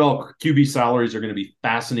think NFL QB salaries are going to be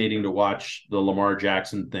fascinating to watch the Lamar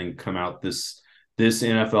Jackson thing come out this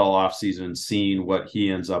NFL offseason, seeing what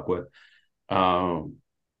he ends up with. And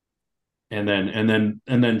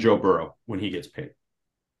then Joe Burrow when he gets paid.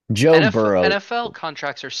 Burrow. NFL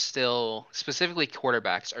contracts are still, specifically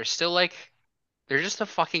quarterbacks, are still like, they're just a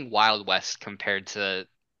fucking Wild West compared to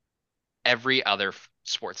every other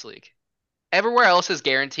sports league. Everywhere else is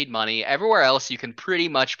guaranteed money. Everywhere else you can pretty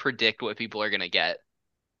much predict what people are going to get.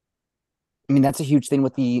 I mean, that's a huge thing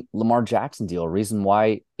with the Lamar Jackson deal. Reason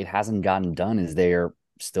why it hasn't gotten done is they're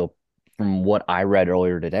still, from what I read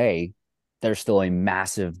earlier today, they're still a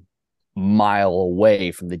massive mile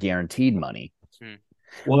away from the guaranteed money.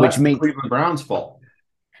 Well, that's the Cleveland Browns' fault.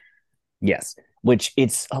 Yes, which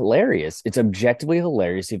it's hilarious. It's objectively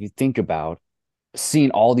hilarious if you think about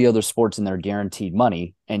seeing all the other sports in their guaranteed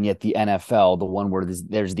money, and yet the NFL, the one where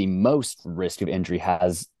there's the most risk of injury,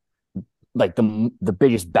 has like the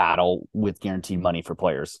biggest battle with guaranteed money for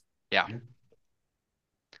players. Yeah.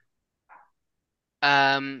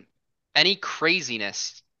 Any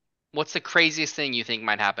craziness? What's the craziest thing you think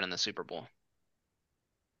might happen in the Super Bowl?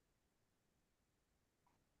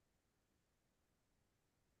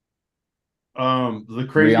 The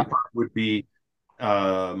crazy part would be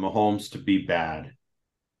Mahomes to be bad.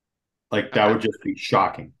 Like that would just be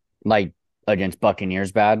shocking. Like against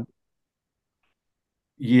Buccaneers bad?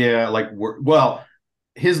 Yeah, well,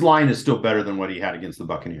 his line is still better than what he had against the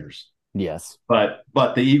Buccaneers. Yes. But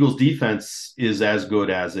the Eagles defense is as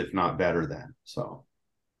good as, if not better than. So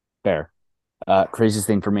fair. Craziest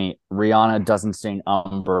thing for me, Rihanna doesn't sing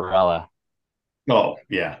Umbrella. Oh,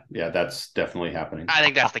 yeah, that's definitely happening. I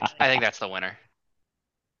think that's the winner.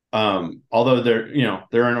 Although they're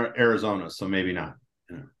in Arizona, so maybe not.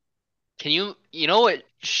 Can you know what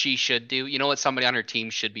she should do? You know what somebody on her team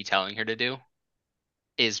should be telling her to do?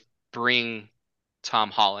 Is bring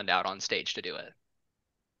Tom Holland out on stage to do it.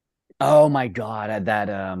 Oh my God, that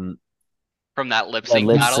from that lip sync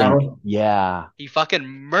battle. Yeah. He fucking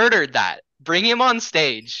murdered that. Bring him on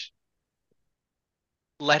stage.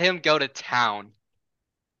 Let him go to town.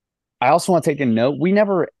 I also want to take a note. We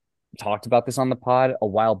never talked about this on the pod a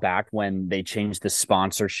while back when they changed the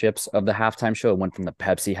sponsorships of the halftime show. It went from the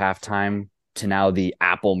Pepsi halftime to now the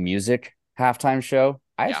Apple Music halftime show.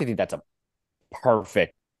 I actually think that's a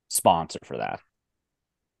perfect sponsor for that.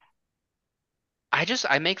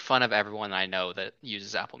 I make fun of everyone I know that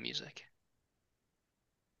uses Apple Music.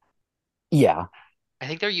 Yeah. I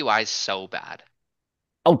think their UI is so bad.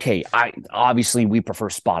 Okay, obviously we prefer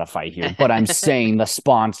Spotify here, but I'm saying the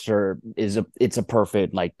sponsor it's a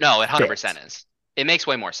perfect No, it 100% is. It makes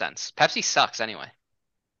way more sense. Pepsi sucks anyway.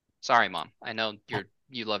 Sorry, Mom. I know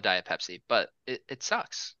you love Diet Pepsi, but it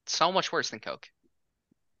sucks. It's so much worse than Coke.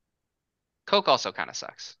 Coke also kind of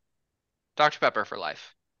sucks. Dr. Pepper for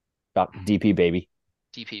life. DP baby.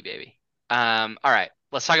 DP baby. All right,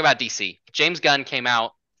 let's talk about DC. James Gunn came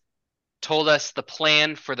out told us the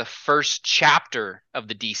plan for the first chapter of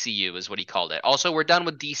the DCU is what he called it. Also, we're done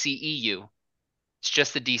with DCEU. It's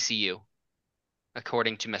just the DCU,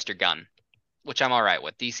 according to Mr. Gunn, which I'm all right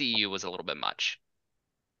with. DCEU was a little bit much.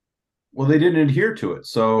 Well, they didn't adhere to it,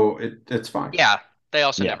 so it's fine. Yeah, they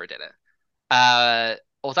also Yeah. never did it.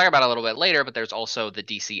 We'll talk about it a little bit later, but there's also the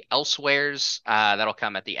DC Elsewheres that'll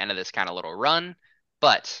come at the end of this kind of little run.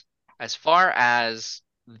 But as far as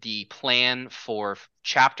the plan for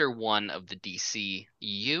Chapter 1 of the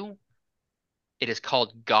DCU, it is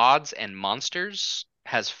called Gods and Monsters.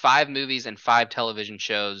 Has 5 movies and 5 television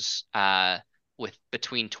shows with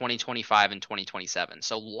between 2025 and 2027.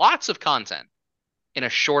 So lots of content in a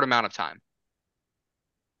short amount of time.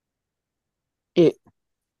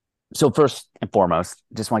 So first and foremost,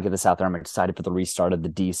 just want to get this out there. I'm excited for the restart of the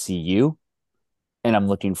DCU, and I'm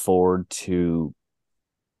looking forward to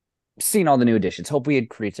seeing all the new additions. Hopefully, it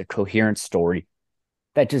creates a coherent story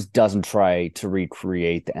that just doesn't try to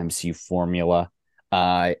recreate the MCU formula.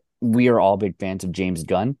 We are all big fans of James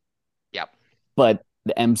Gunn. Yep. But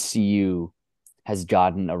the MCU has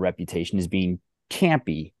gotten a reputation as being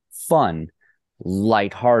campy, fun,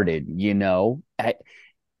 lighthearted,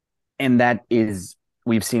 and that is,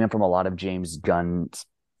 we've seen it from a lot of James Gunn's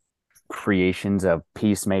creations of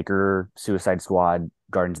Peacemaker, Suicide Squad,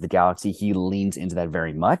 Guardians of the Galaxy. He leans into that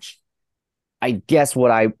very much. I guess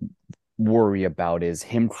what I worry about is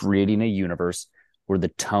him creating a universe where the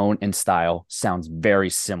tone and style sounds very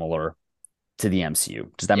similar to the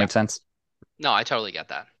MCU. Does that make sense? No, I totally get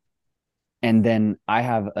that. And then I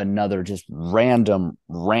have another just random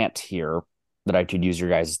rant here that I could use your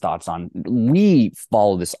guys' thoughts on. We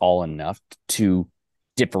follow this all enough to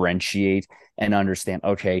differentiate and understand,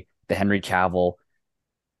 okay, the Henry Cavill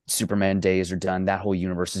Superman days are done. That whole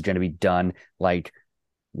universe is going to be done. Like,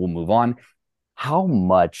 we'll move on. How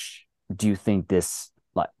much do you think this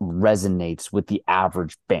resonates with the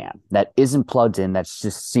average fan that isn't plugged in, that's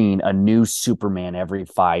just seeing a new Superman every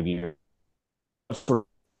 5 years?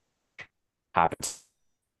 Happens.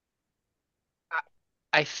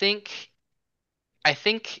 I think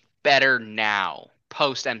better now,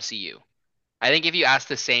 post MCU. I think if you ask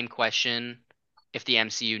the same question if the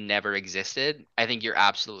MCU never existed, I think you're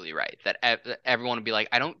absolutely right. That everyone would be like,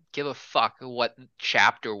 I don't give a fuck what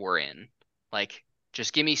chapter we're in. Like,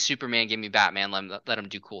 just give me Superman, give me Batman, let them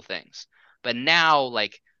do cool things. But now,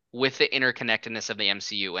 like, with the interconnectedness of the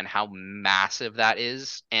MCU and how massive that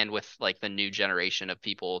is, and with like the new generation of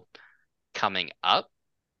people coming up,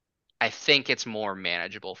 I think it's more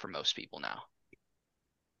manageable for most people now.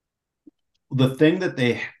 The thing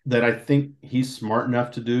that I think he's smart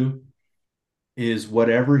enough to do is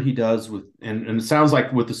whatever he does with, and it sounds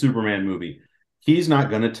like with the Superman movie, he's not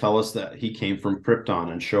going to tell us that he came from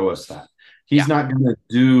Krypton and show us that. He's not going to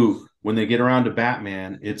do, when they get around to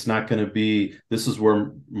Batman, it's not going to be, this is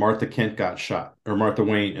where Martha Kent got shot, or Martha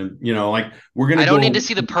Wayne, and like, we're going to I don't need to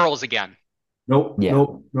see the pearls again. Nope.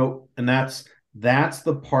 And that's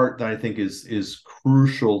the part that I think is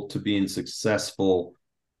crucial to being successful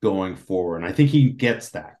going forward. And I think he gets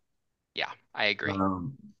that. Yeah, I agree.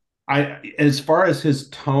 As far as his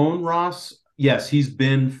tone, Ross, yes, he's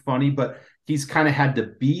been funny, but he's kind of had to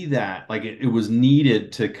be that. Like, it was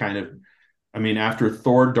needed to kind of, after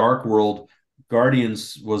Thor Dark World,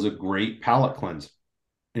 Guardians was a great palate cleanse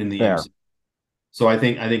in the MCU. So I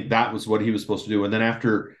think that was what he was supposed to do. And then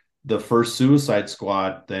after the first Suicide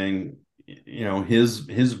Squad thing, his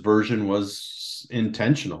version was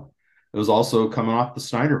intentional. It was also coming off the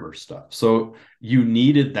Snyderverse stuff. So you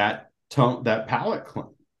needed that tone, that palette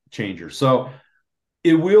changer. So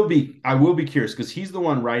I will be curious, because he's the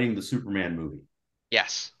one writing the Superman movie.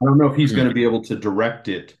 Yes. I don't know if he's going to be able to direct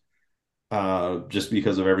it just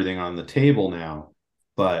because of everything on the table now,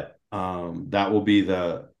 but that will be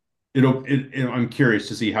I'm curious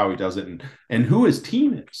to see how he does it and who his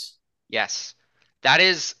team is. Yes. That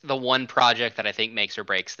is the one project that I think makes or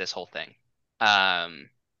breaks this whole thing.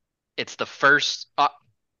 It's the first,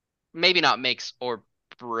 maybe not makes or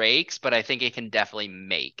breaks, but I think it can definitely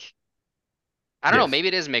make. I don't know, maybe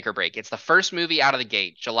it is make or break. It's the first movie out of the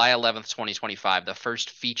gate, July 11th, 2025, the first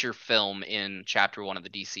feature film in Chapter 1 of the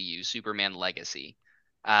DCU, Superman Legacy.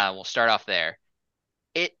 We'll start off there.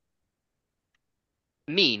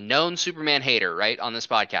 Known Superman hater, right, on this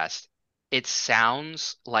podcast, it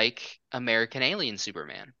sounds like American Alien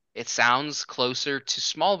Superman. It sounds closer to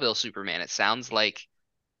Smallville Superman. It sounds like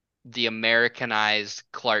the Americanized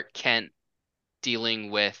Clark Kent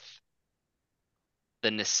dealing with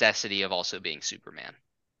the necessity of also being Superman,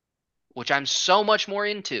 which I'm so much more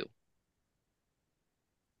into.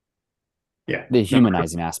 Yeah. The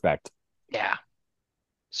humanizing aspect. Yeah.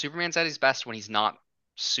 Superman's at his best when he's not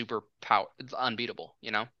super power unbeatable,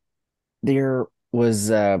 you know? There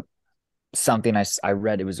was something I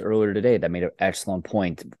read, it was earlier today, that made an excellent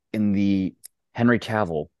point. In the Henry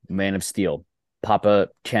Cavill Man of Steel, Papa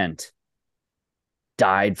Kent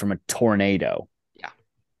died from a tornado. Yeah.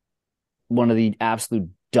 One of the absolute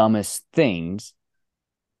dumbest things.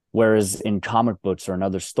 Whereas in comic books or in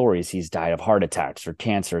other stories, he's died of heart attacks or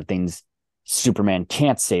cancer, things Superman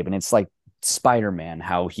can't save. And it's like Spider-Man,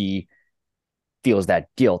 how he feels that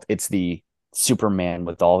guilt. It's the Superman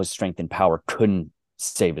with all his strength and power couldn't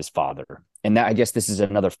save his father. And that, I guess this is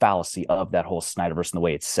another fallacy of that whole Snyderverse and the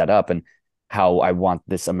way it's set up, and how I want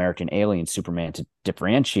this American alien Superman to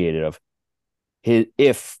differentiate it of his,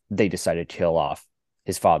 if they decide to kill off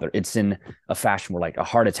his father, it's in a fashion where like a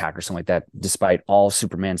heart attack or something like that, despite all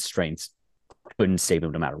Superman's strengths, couldn't save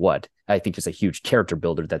him no matter what. I think it's a huge character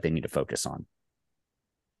builder that they need to focus on.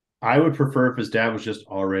 I would prefer if his dad was just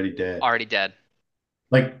already dead. Already dead.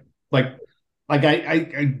 Like, like,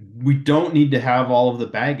 we don't need to have all of the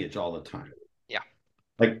baggage all the time. Yeah.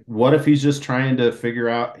 Like, what if he's just trying to figure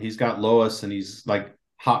out, he's got Lois and he's like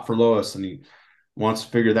hot for Lois and he wants to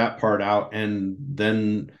figure that part out, and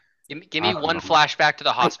then Give me one flashback to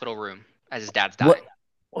the hospital room as his dad's dying.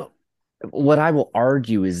 What I will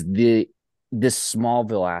argue is this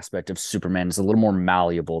Smallville aspect of Superman is a little more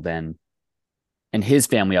malleable than, and his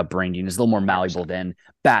family upbringing is a little more malleable 100%. Than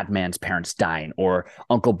Batman's parents dying or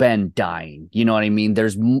Uncle Ben dying. You know what I mean?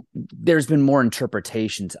 There's been more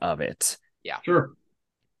interpretations of it. Yeah. Sure.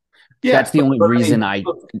 Yeah. That's the only reason I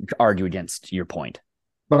argue against your point.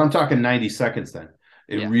 But I'm talking 90 seconds then.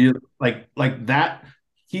 It really like that.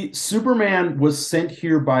 Superman was sent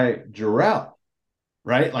here by Jor-El,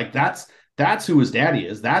 right? Like that's who his daddy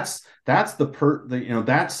is. That's that's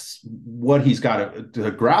what he's got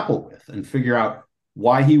to grapple with and figure out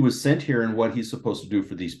why he was sent here and what he's supposed to do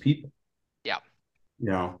for these people.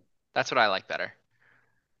 Yeah. That's what I like better.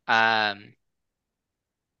 Marlon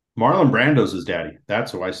Brando's his daddy.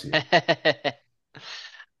 That's who I see it.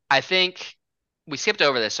 I think we skipped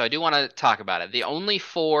over this, so I do want to talk about it. The only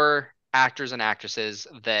 4 actors and actresses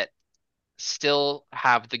that still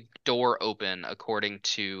have the door open, according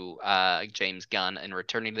to James Gunn, in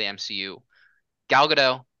returning to the MCU. Gal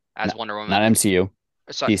Gadot as Wonder Woman. Not MCU.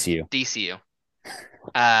 Sorry, DCU.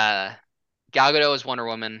 Gal Gadot as Wonder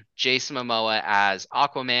Woman. Jason Momoa as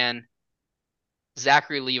Aquaman.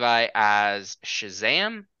 Zachary Levi as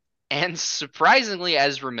Shazam. And surprisingly,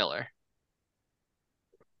 Ezra Miller.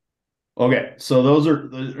 Okay, so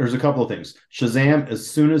there's a couple of things. Shazam, as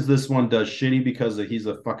soon as this one does shitty because he's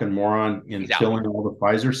a fucking moron in killing all the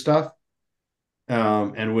Pfizer stuff,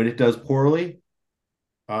 and when it does poorly,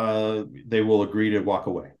 they will agree to walk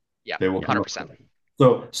away. Yeah, they will 100%.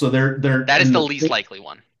 So they're that is the least likely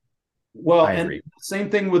one. Well, and same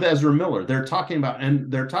thing with Ezra Miller. They're talking about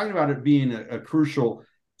it being a crucial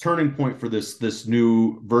turning point for this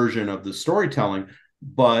new version of the storytelling,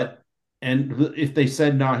 but. And if they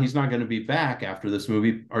said, no, he's not going to be back after this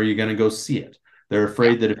movie, are you going to go see it? They're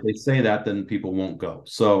afraid that if they say that, then people won't go.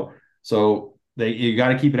 So you got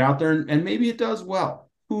to keep it out there, and maybe it does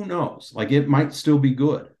well. Who knows? Like, it might still be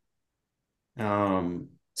good.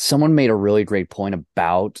 Someone made a really great point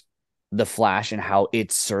about the Flash and how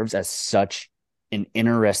it serves as such an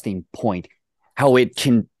interesting point, how it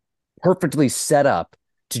can perfectly set up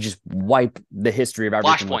to just wipe the history of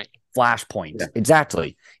everything. Flashpoint. Yeah.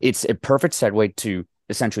 Exactly. It's a perfect segue to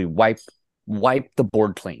essentially wipe the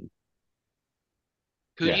board clean.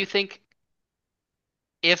 Who do you think,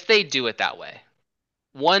 if they do it that way,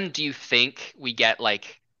 one, do you think we get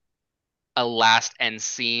like a last end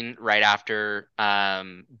scene right after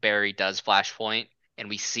Barry does Flashpoint and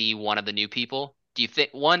we see one of the new people? Do you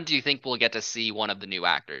think we'll get to see one of the new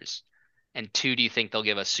actors? And 2, do you think they'll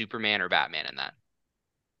give us Superman or Batman in that?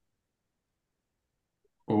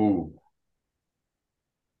 Oh,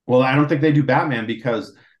 well, I don't think they do Batman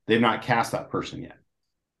because they've not cast that person yet.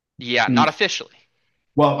 Yeah, not officially.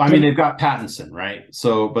 Well, I mean, they've got Pattinson, right?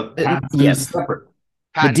 So, but Pattinson's separate.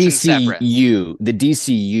 The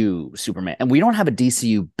DCU Superman, and we don't have a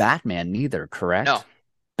DCU Batman neither, correct? No,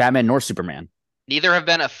 Batman nor Superman. Neither have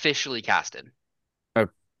been officially casted.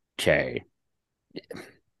 Okay.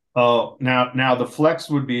 Oh, now the flex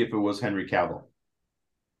would be if it was Henry Cavill.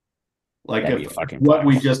 Like if what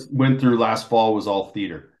we just went through last fall was all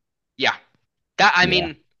theater. Yeah. I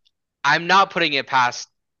mean, I'm not putting it past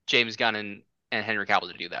James Gunn and Henry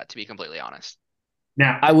Cavill to do that, to be completely honest.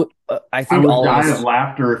 Now, I think all of us,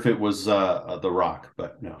 laughter if it was The Rock,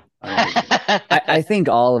 but no. I think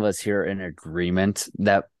all of us here are in agreement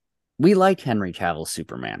that we like Henry Cavill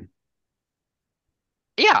Superman.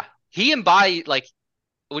 Yeah. He embodied, like,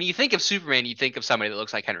 when you think of Superman, you think of somebody that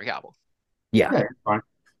looks like Henry Cavill. Yeah. Yeah, he's fine.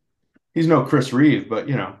 He's no Chris Reeve, but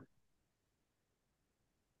you know.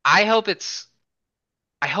 I hope it's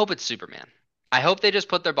I hope it's Superman. I hope they just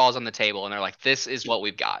put their balls on the table and they're like, this is what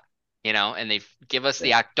we've got, and they give us the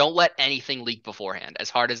Yeah. act. Don't let anything leak beforehand. As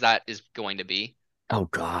hard as that is going to be, Oh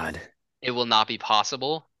God. it will not be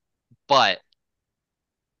possible. But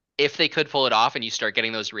if they could pull it off and you start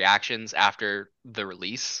getting those reactions after the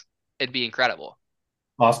release, it'd be incredible.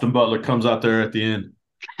 Austin Butler comes out there at the end.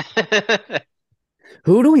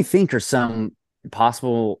 Who do we think are some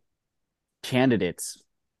possible candidates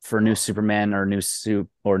for new Superman or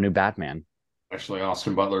new Batman? Actually,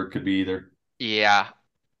 Austin Butler could be either. Yeah,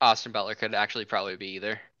 Austin Butler could actually probably be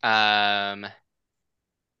either.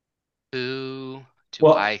 Who do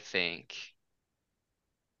Well, I think?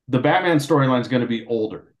 the Batman storyline is going to be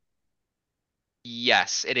older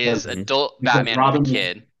Yes, it is because adult because Batman with a Robin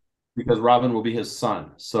kid. because Robin will be his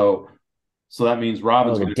son. So that means Oh,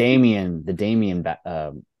 Robin's the going to Damian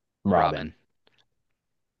Robin. Robin.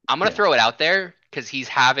 I'm gonna Yeah. throw it out there because he's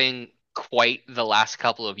having quite the last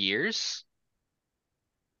couple of years.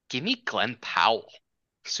 Give me Glenn Powell,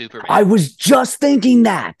 Superman. I was just thinking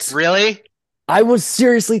that. Really? I was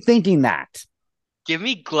seriously thinking that. Give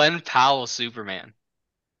me Glenn Powell, Superman.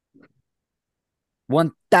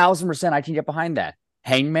 1000% I can get behind that.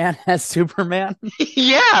 Hangman as Superman.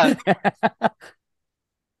 Yeah.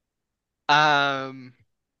 Um,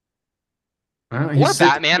 He's or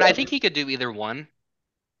Batman. I 67. think he could do either one.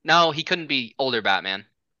 No, he couldn't be older Batman.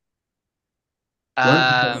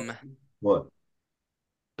 Glenn- What?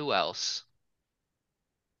 Who else?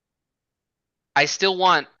 I still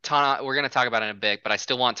want Tana. We're gonna talk about it in a bit, but I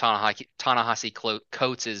still want Ta-Nehisi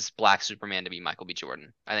Coates' Black Superman to be Michael B.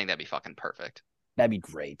 Jordan. I think that'd be fucking perfect. That'd be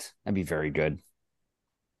great. That'd be very good.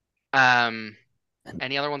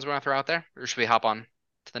 Any other ones we want to throw out there, or should we hop on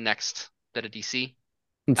to the next bit of DC?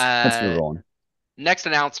 Let's get rolling. Next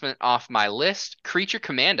announcement off my list: Creature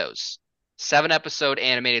Commandos, 7-episode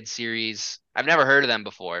animated series. I've never heard of them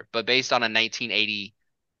before, but based on a 1980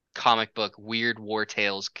 comic book, Weird War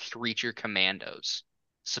Tales, Creature Commandos.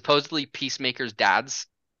 Supposedly Peacemaker's dad's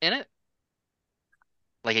in it,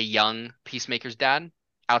 like a young Peacemaker's dad.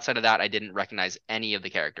 Outside of that, I didn't recognize any of the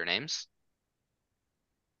character names.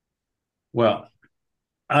 Well,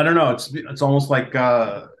 I don't know. It's almost like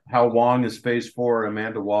how Wong is Phase 4,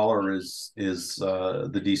 Amanda Waller is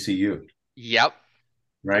the DCU, Yep.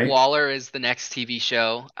 right? Waller is the next TV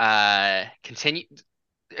show. Continue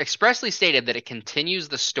expressly stated that it continues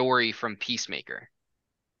the story from Peacemaker.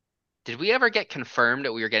 Did we ever get confirmed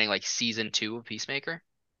that we were getting like season 2 of Peacemaker?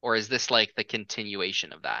 Or is this like the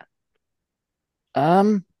continuation of that?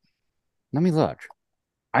 Let me look.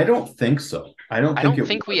 I don't think so. I don't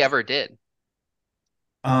think we ever did.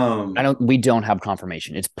 We don't have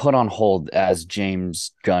confirmation. It's put on hold as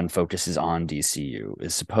James Gunn focuses on DCU,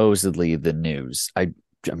 is supposedly the news. I'm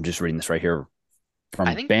just reading this right here from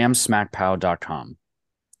bamsmackpow.com.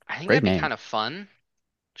 I think Great that'd be name. kind of fun.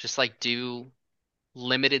 Just like do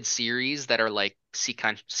limited series that are like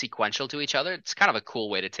sequential to each other. It's kind of a cool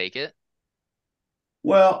way to take it.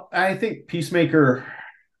 Well, I think Peacemaker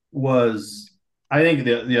was. I think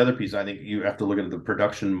the other piece. I think you have to look at the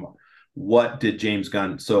production. What did James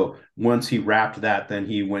Gunn? So once he wrapped that, then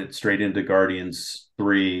he went straight into Guardians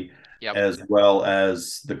 3, Yep. as well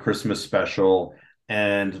as the Christmas special,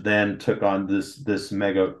 and then took on this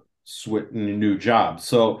mega new job.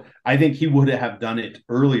 So I think he would have done it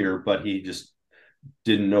earlier, but he just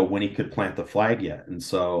didn't know when he could plant the flag yet, and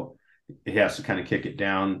so he has to kind of kick it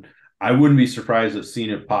down. I wouldn't be surprised if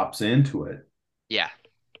Cena pops into it. Yeah.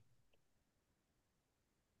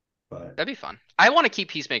 But that'd be fun. I want to keep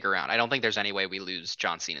Peacemaker around. I don't think there's any way we lose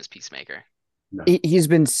John Cena's Peacemaker. no. He's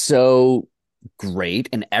been so great,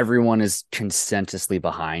 and everyone is consensusly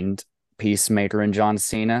behind Peacemaker and John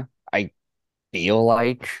Cena. I feel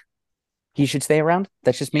like he should stay around.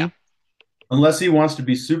 That's just me. Yeah. Unless he wants to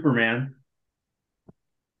be Superman.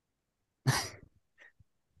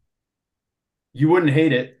 You wouldn't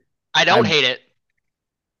hate it. I don't hate it.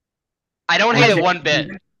 I don't hate it one bit.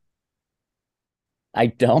 I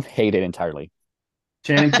don't hate it entirely.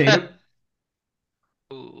 Channing Tatum.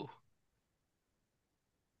 Ooh.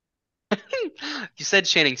 You said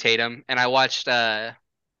Channing Tatum, and I watched the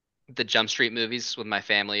Jump Street movies with my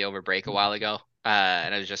family over break a while ago,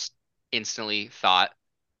 and I just instantly thought,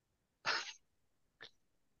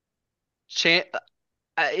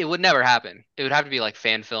 it would never happen. It would have to be like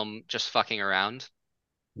fan film, just fucking around.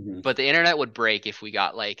 Mhm. But the internet would break if we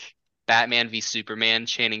got like Batman v Superman,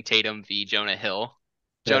 Channing Tatum v Jonah Hill,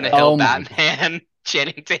 Jonah Yeah. Hill Oh my Batman,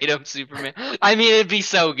 Channing Tatum Superman. I mean, it'd be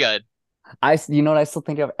so good. You know what I still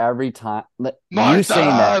think of every time? You saying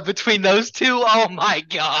that, Martha! Between those two, oh my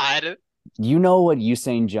God. you know what you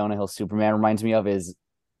saying Jonah Hill Superman reminds me of is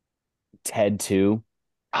Ted 2.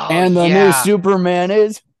 Oh And the new yeah. Superman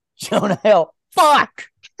is Jonah Hill. Fuck!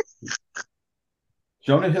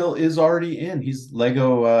 Jonah Hill is already in. He's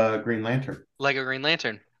Lego Green Lantern. Lego Green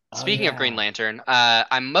Lantern. Oh, Speaking of Green yeah. Lantern,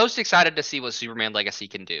 I'm most excited to see what Superman Legacy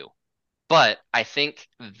can do. But I think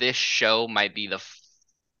this show might be the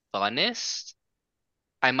funnest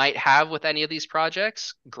I might have with any of these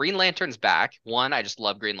projects. Green Lantern's back. One, I just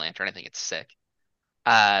love Green Lantern. I think it's sick.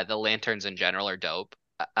 The lanterns in general are dope.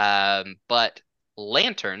 But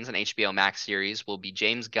Lanterns, an HBO Max series, will be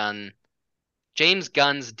James Gunn's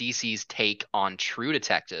DC's take on True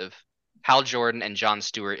Detective, Hal Jordan and Jon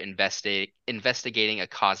Stewart investigating a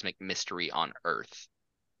cosmic mystery on Earth.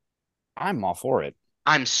 I'm all for it.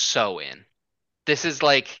 I'm so in. This is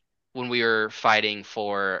like when we were fighting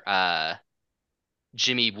for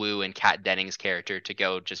Jimmy Woo and Kat Dennings' character to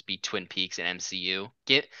go just be Twin Peaks in MCU.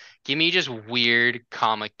 Give me just weird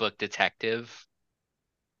comic book detective.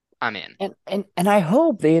 I'm in. And I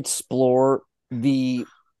hope they explore the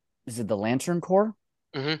is it the Lantern Corps?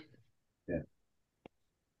 Hmm. Yeah.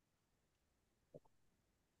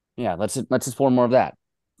 Yeah, let's explore more of that.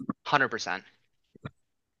 100%.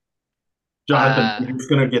 Jonathan, Uh, you're just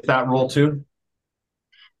gonna get that role too.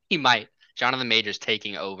 he might. Jonathan Majors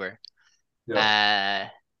taking over. Yeah.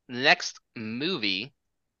 Uh, next movie,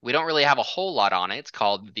 we don't really have a whole lot on it. It's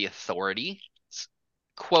called The Authority. It's,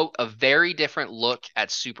 quote, a very different look at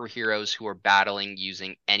superheroes who are battling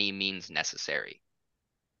using any means necessary.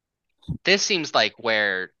 This seems like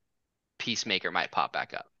where Peacemaker might pop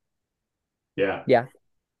back up, Yeah. Yeah.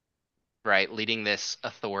 right? Leading this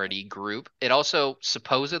authority group. It also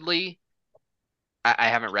supposedly, I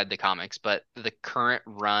haven't read the comics, but the current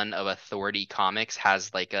run of Authority comics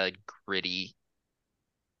has like a gritty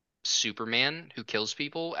Superman who kills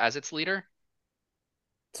people as its leader.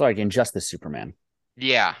 So like Injustice Superman.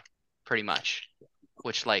 Yeah, pretty much.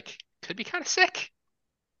 Which like could be kind of sick.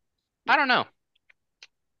 I don't know.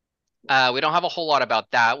 We don't have a whole lot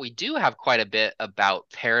about that. We do have quite a bit about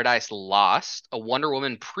Paradise Lost, a Wonder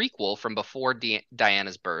Woman prequel from before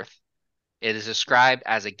Diana's birth. It is described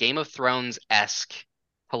as a Game of Thrones-esque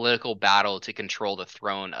political battle to control the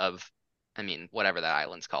throne of, I mean, whatever that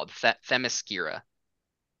island's called, Themyscira.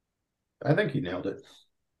 I think he nailed it.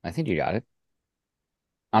 I think you got it.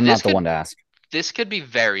 I'm This not the could one to ask. this could be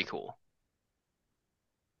very cool.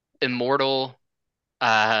 Immortal,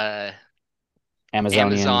 uh, Amazonian.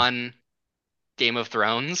 Amazon, Game of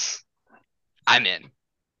Thrones. I'm in.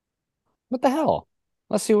 What the hell?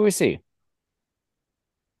 Let's see what we see.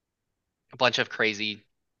 A bunch of crazy,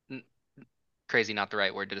 not the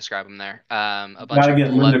right word to describe them there. A bunch Gotta of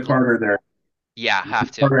get Linda blood. Carter there. Yeah,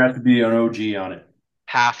 have to. Carter has to be an OG on it.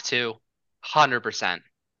 Have to. 100%.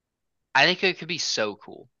 I think it could be so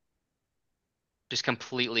cool. Just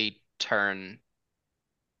completely turn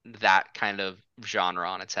that kind of genre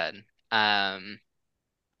on its head. Um,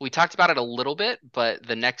 we talked about it a little bit, but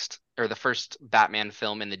the first Batman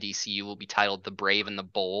film in the DCU will be titled The Brave and the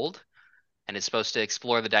Bold, and it's supposed to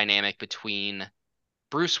explore the dynamic between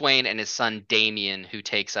Bruce Wayne and his son Damian, who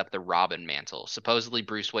takes up the Robin mantle. Supposedly,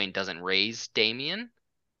 Bruce Wayne doesn't raise Damian.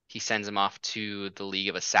 He sends him off to the League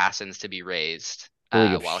of Assassins to be raised The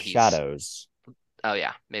League of while he's. Shadows. Oh,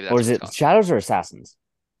 yeah, maybe Or that's is what it's it called. Shadows or Assassins?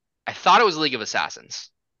 I thought it was League of Assassins.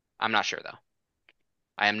 I'm not sure, though.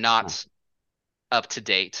 I am Huh. not up to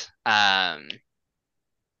date.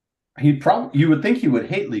 You would think he would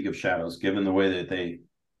hate League of Shadows given the way that they,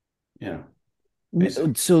 you know,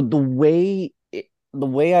 basically. So the way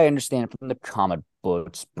I understand it from the comic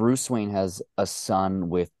books, Bruce Wayne has a son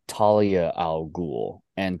with Talia al Ghul,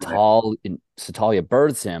 and Right. Talia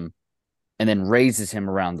births him and then raises him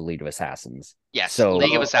around the League of Assassins. Yes, So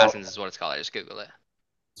League of Assassins is what it's called. I just Googled it.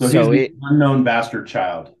 So he's so the it unknown bastard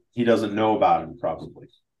child. He doesn't know about him, probably.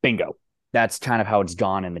 bingo. That's kind of how it's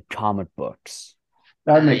gone in the comic books.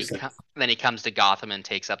 That And makes sense. then he comes to Gotham and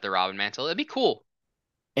takes up the Robin mantle. It'd be cool.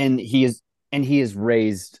 And he is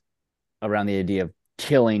raised around the idea of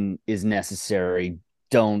killing is necessary.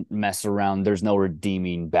 Don't mess around. There's no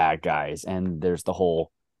redeeming bad guys, and there's the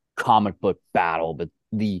whole comic book battle. But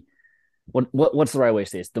what's the right way to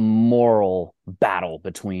say it? It's the moral battle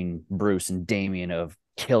between Bruce and Damian of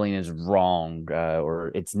killing is wrong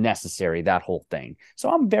or it's necessary. That whole thing. So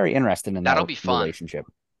I'm very interested in That'll that be fun. relationship.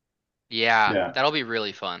 Yeah, Yeah. that'll be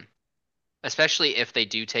really fun. Especially if they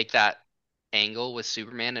do take that angle with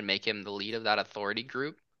Superman and make him the lead of that authority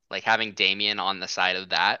group. Like having Damian on the side of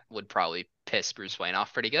that would probably piss Bruce Wayne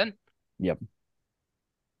off pretty good. Yep.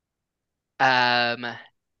 Um,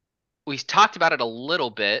 we talked about it a little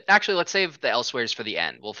bit. Actually, let's save the Elsewheres for the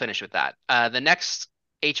end. We'll finish with that. The next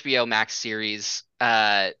HBO Max series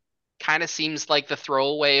kind of seems like the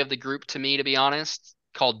throwaway of the group to me, to be honest,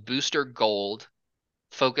 called Booster Gold,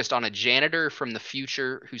 focused on a janitor from the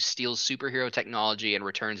future who steals superhero technology and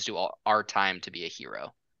returns to our time to be a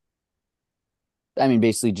hero. I mean,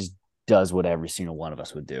 basically just does what every single one of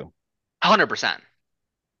us would do. 100%.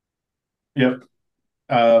 Yep.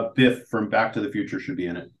 Biff from Back to the Future should be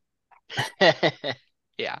in it.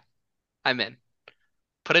 Yeah, I'm in.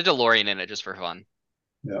 Put a DeLorean in it just for fun.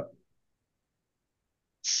 Yep.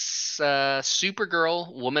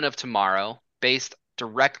 Supergirl, Woman of Tomorrow, based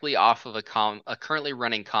directly off of a currently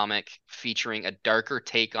running comic featuring a darker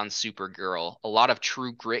take on Supergirl, a lot of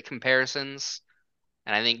True Grit comparisons,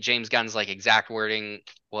 and I think James Gunn's like exact wording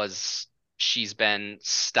was she's been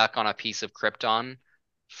stuck on a piece of Krypton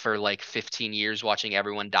for like 15 years watching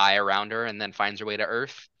everyone die around her and then finds her way to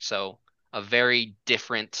Earth. So a very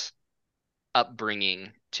different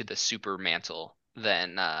upbringing to the super mantle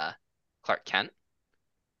than Clark Kent.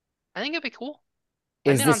 I think it'd be cool.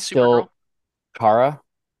 I'm Is in on this Supergirl. still Kara?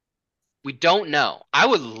 We don't know. I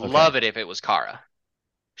would Okay. love it if it was Kara.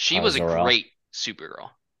 She Kara was a Zor-El. great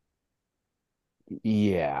Supergirl.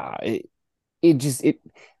 Yeah. It just it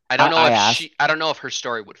I don't know I if asked I don't know if her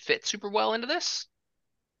story would fit super well into this.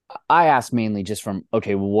 I asked mainly just from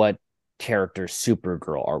okay, what character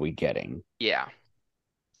Supergirl are we getting? Yeah.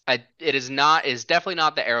 It is not is definitely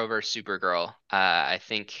not the Arrowverse Supergirl. I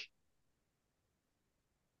think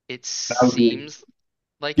it That would be seems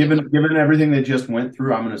like it would. given everything they just went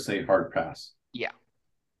through. I'm going to say hard pass. Yeah.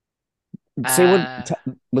 Say what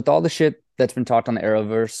Uh, with all the shit that's been talked on the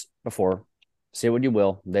Arrowverse before, say what you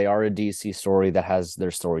will, they are a DC story that has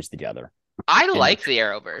their stories together. I And like the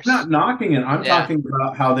Not Arrowverse. knocking it. I'm Yeah. talking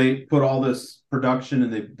about how they put all this production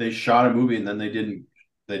and they shot a movie and then they didn't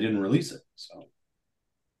release it. So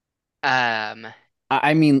Um,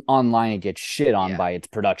 I mean online it gets shit on yeah. by its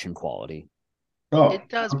production quality. oh, It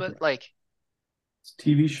does, okay. but like It's a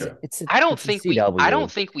TV show. It's a I don't CW.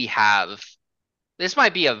 think we have this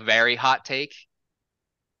might be a very hot take.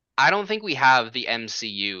 I don't think we have the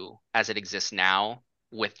MCU as it exists now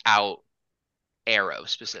without Arrow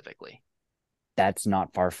specifically. That's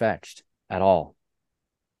not far-fetched at all.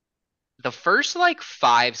 The first like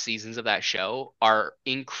 5 seasons of that show are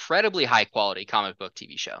incredibly high quality comic book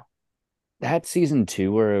TV show. That season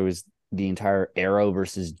 2 where it was the entire Arrow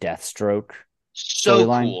versus Deathstroke So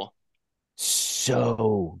storyline, cool.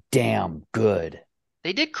 so damn good.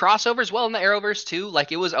 They did crossovers well in the Arrowverse too.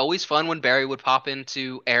 Like it was always fun when Barry would pop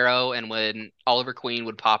into Arrow and when Oliver Queen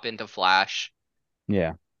would pop into Flash.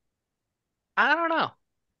 Yeah. I don't know.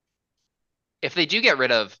 If they do get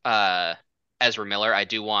rid of Ezra Miller, I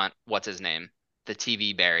do want what's his name, the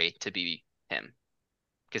TV Barry, to be him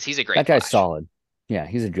because he's a great That guy's Flash. solid. Yeah,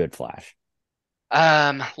 he's a good Flash.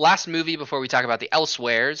 Last movie before we talk about the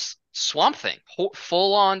Elsewheres, Swamp Thing,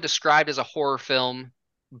 full on described as a horror film,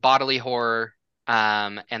 bodily horror,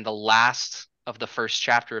 and the last of the first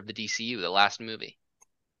chapter of the DCU, the last movie,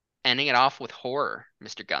 ending it off with horror.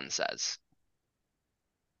 Mr. Gunn says,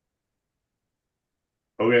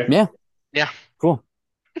 Okay. Yeah, "Yeah, cool.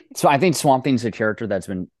 So I think Swamp Thing's a character that's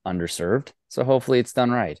been underserved. So hopefully it's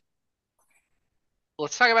done right.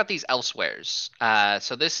 let's talk about these Elsewheres."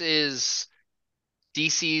 So this is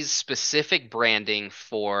DC's specific branding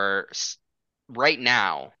for right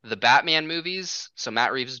now the Batman movies. So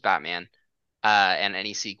Matt Reeves' Batman, and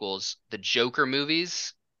any sequels, the Joker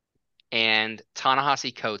movies, and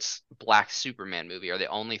Ta-Nehisi Coates' Black Superman movie are the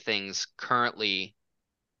only things currently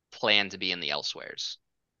planned to be in the Elsewheres.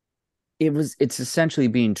 It's essentially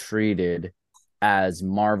being treated as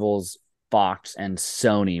Marvel's Fox and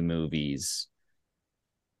Sony movies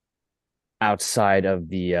outside of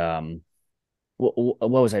the what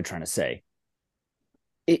was I trying to say?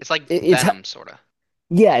 It's like It's Venom, sort of.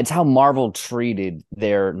 yeah, it's how Marvel treated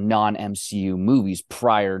their non-MCU movies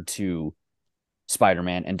prior to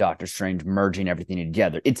Spider-Man and Doctor Strange merging everything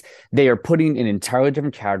together. They are putting an entirely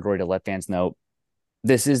different category to let fans know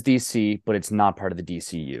this is DC, but it's not part of the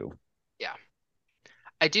DCU. Yeah.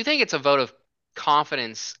 I do think it's a vote of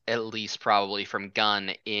confidence, at least probably from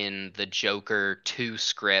Gunn, in the Joker 2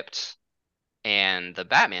 script and the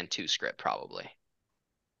Batman 2 script, probably.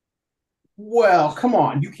 Well, come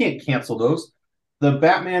on. You can't cancel those. The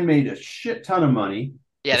Batman made a shit ton of money.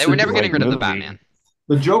 Yeah, It's they a were never getting great rid of the movie. Batman.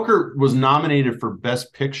 The Joker was nominated for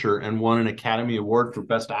Best Picture and won an Academy Award for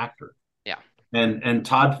Best Actor. Yeah. And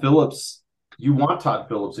Todd Phillips, you want Todd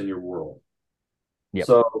Phillips in your world. Yep.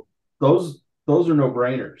 So those are no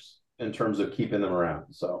brainers in terms of keeping them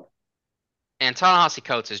around. So And Ta-Nehisi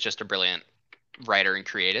Coates is just a brilliant writer and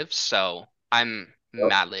creative. So I'm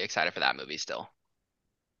madly excited for that movie still.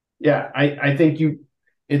 Yeah, I think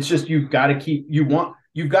it's just you've got to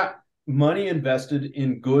you've got money invested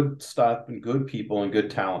in good stuff and good people and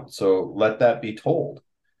good talent. So let that be told.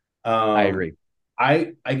 I Um, agree.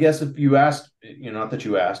 I guess if you asked, not that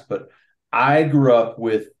you asked, but I grew up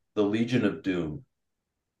with the Legion of Doom,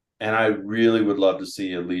 and I really would love to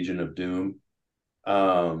see a Legion of Doom.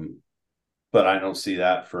 Um, but I don't see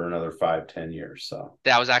that for another 5-10 years. So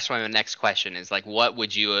That was actually my next question is like, what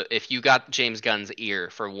would you, if you got James Gunn's ear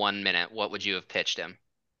for 1 minute, what would you have pitched him?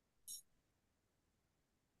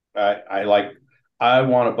 I like I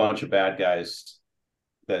want a bunch of bad guys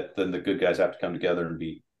that then the good guys have to come together and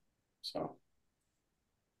beat. So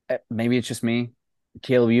Maybe it's just me.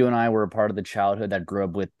 Caleb, you and I were a part of the childhood that grew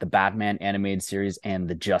up with the Batman animated series and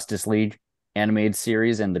the Justice League animated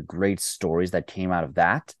series and the great stories that came out of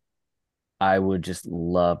that. I would just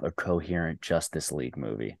love a coherent Justice League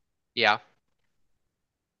movie. Yeah.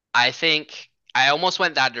 I think I almost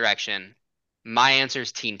went that direction. My answer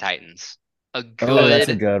is Teen Titans. A Oh, that's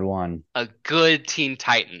a good, good one. a good Teen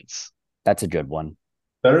Titans. That's a good one.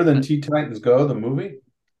 better than Teen Titans Go, the movie.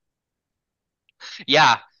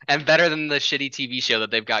 Yeah, and better than the shitty TV show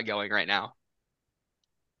that they've got going right now.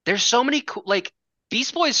 There's so many cool, like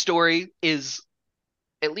Beast Boy's story is,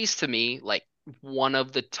 at least to me, like one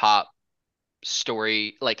of the top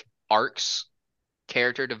story like arcs,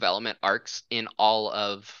 character development arcs in all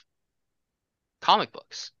of comic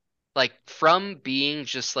books. Like from being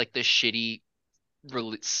just like the shitty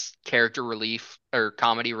character relief or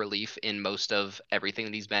comedy relief in most of everything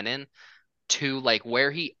that he's been in to like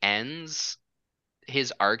where he ends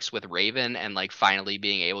his arcs with Raven and like finally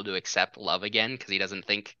being able to accept love again because he doesn't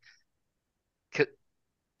think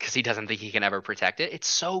he can ever protect it. It's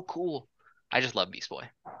so cool. I just love Beast Boy.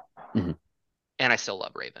 Mhm. And I still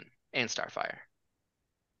love Raven and Starfire.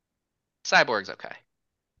 Cyborg's okay.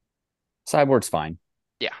 Cyborg's fine.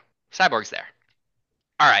 Yeah, Cyborg's there.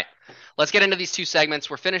 All right, let's get into these two segments.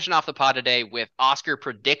 We're finishing off the pod today with Oscar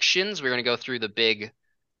predictions. We're going to go through the big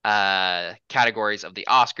categories of the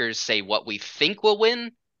Oscars, say what we think will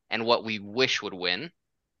win and what we wish would win,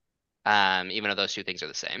 even though those two things are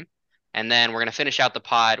the same. And then we're going to finish out the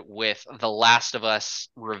pod with The Last of Us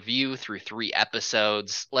review through 3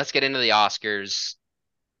 episodes. Let's get into the Oscars.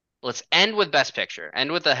 Let's end with Best Picture,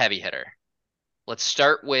 end with the heavy hitter. Let's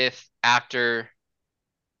start with actor.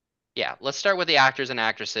 Yeah, let's start with the actors and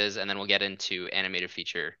actresses, and then we'll get into animated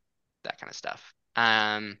feature, that kind of stuff.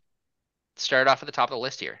 Start off at the top of the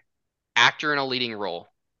list here. Actor in a leading role.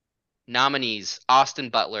 Nominees: Austin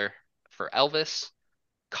Butler for Elvis,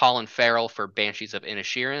 Colin Farrell for Banshees of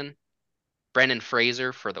Inisherin, Brendan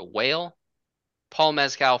Fraser for The Whale, Paul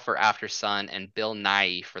Mescal for After Sun, and Bill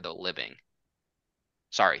Nighy for The Living.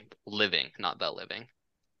 Sorry, Living, not The Living.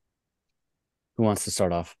 Who wants to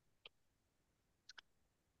start off?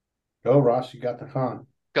 Go, Ross. You got the con.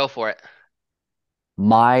 Go for it.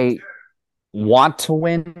 My want to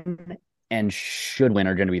win and should win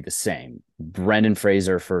are going to be the same. Brendan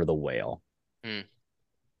Fraser for The Whale.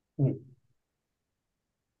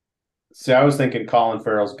 See, I was thinking Colin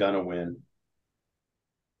Farrell's gonna win.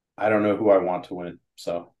 I don't know who I want to win.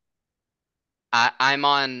 So I'm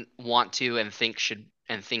on want to and think should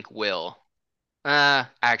and think will.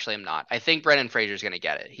 Actually, I'm not. I think Brendan Fraser's gonna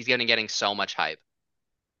get it. He's gonna getting so much hype.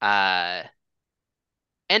 Uh,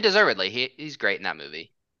 and deservedly. He's great in that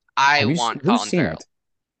movie. I want Who's Colin seen Farrell. it?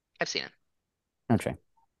 I've seen it. Okay.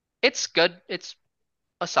 It's good. It's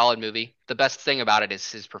a solid movie. The best thing about it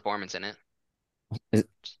is his performance in it.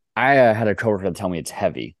 I had a coworker tell me it's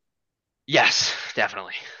heavy. Yes,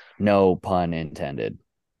 definitely. No pun intended.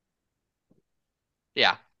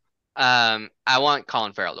 Yeah. I want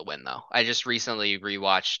Colin Farrell to win though. I just recently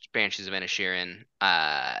rewatched Banshees of Inisherin.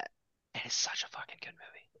 It is such a fucking good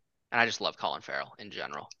movie, and I just love Colin Farrell in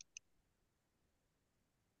general.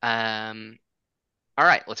 Um, all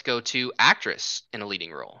right, let's go to actress in a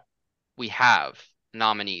leading role. We have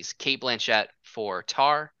nominees: Kate Blanchett for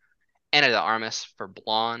Tar, Ana de Armas for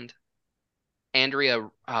Blonde, Andrea.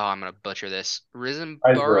 Oh, I'm gonna butcher this. Riseborough.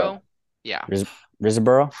 Riseborough. Yeah.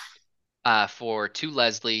 Risborough? For To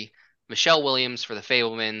Leslie, Michelle Williams for The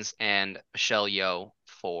Fablemans, and Michelle Yeoh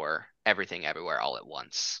for Everything Everywhere All at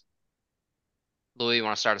Once. Louis, you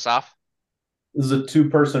want to start us off? This is a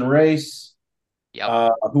two-person race.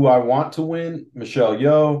 Yep. Who I want to win? Michelle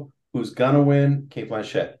Yeoh. Who's gonna win? Kate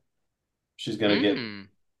Blanchett. She's gonna get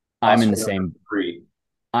I'm in the Oscar same. 3.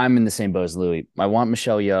 I'm in the same boat as Louis. I want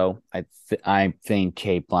Michelle Yeoh. I think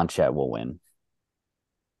Kate Blanchett will win.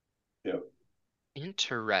 Yep.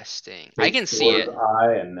 Interesting. I Kate can see Thor's it.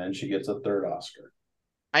 eye, and then she gets a third Oscar.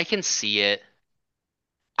 I can see it.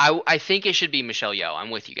 I think it should be Michelle Yeoh. I'm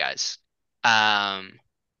with you guys. Um,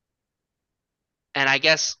 and I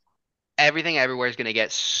guess Everything Everywhere is going to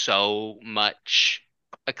get so much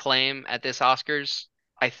acclaim at this Oscars.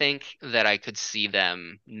 I think that I could see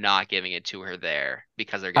them not giving it to her there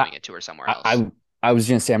because they're I giving it to her somewhere I else. I was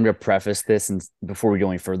gonna say I'm gonna preface this and before we go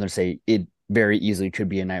any further and say it very easily could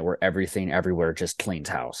be a night where everything everywhere just cleans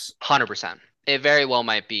house. 100%. It very well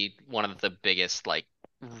might be one of the biggest like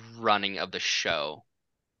running of the show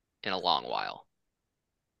in a long while.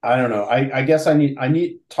 I don't know. I guess I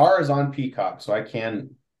need Tar is on Peacock, so I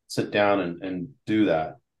can sit down and do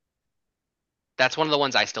that. That's one of the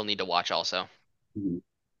ones I still need to watch also. Mhm.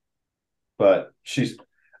 But she's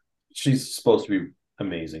supposed to be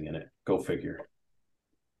amazing in it. Go figure.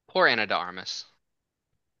 Poor Anna de Armas.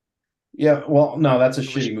 Yeah, well, no, that's a I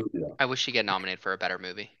wish shitty movie though. I wish she'd get nominated for a better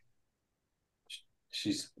movie.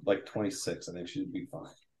 She's like 26. I think she'd be fine.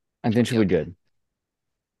 I She'll think be she'll be okay. good.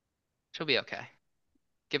 She'll be okay.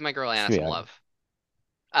 Give my girl Anna She'll be some all right.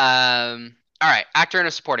 love. All right. Actor in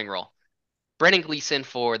a supporting role. Brendan Gleeson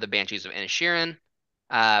for The Banshees of Inisherin.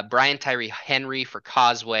 Brian Tyree Henry for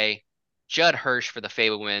Causeway. Judd Hirsch for The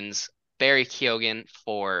Fabelmans. Barry Keoghan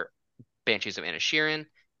for Banshees of Inisherin.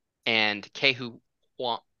 And Kehu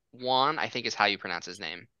Wan, I think is how you pronounce his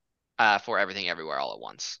name, for Everything Everywhere All at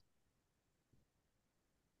Once.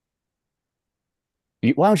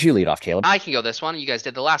 Why don't you lead off, Caleb? I can go this one. You guys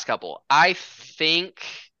did the last couple. I think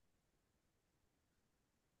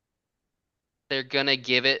they're gonna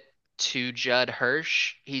give it to Judd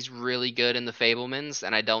Hirsch. He's really good in The Fabelmans,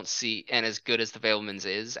 and I don't see, and as good as The Fabelmans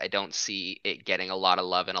is, I don't see it getting a lot of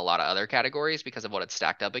love in a lot of other categories because of what it's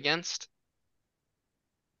stacked up against.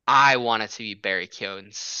 I want it to be Barry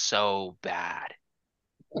Keoghan so bad.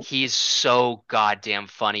 He's so goddamn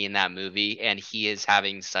funny in that movie, and he is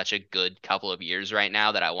having such a good couple of years right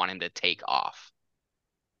now that I want him to take off.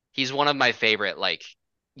 He's one of my favorite, like,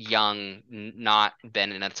 young, not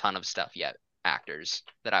been in a ton of stuff yet actors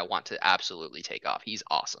that I want to absolutely take off. He's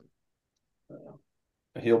awesome.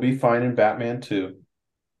 He'll be fine in Batman too.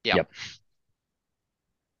 Yep. Yep.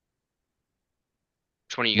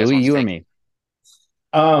 Which one of you guys Louis, wants to you or take? me?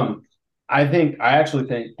 Um, I actually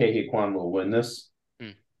think Ke Kwan will win this. Hmm.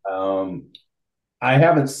 Um, I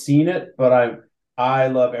haven't seen it, but I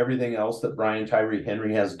love everything else that Brian Tyree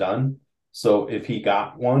Henry has done. So if he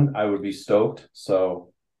got one, I would be stoked.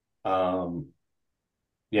 So um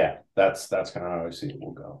yeah, that's kind of how I see it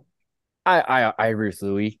will go. I agree with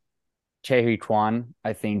Louis. Che Kwan,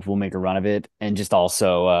 I think, will make a run of it. And just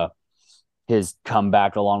also his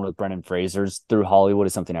comeback along with Brendan Fraser's through Hollywood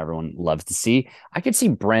is something everyone loves to see. I could see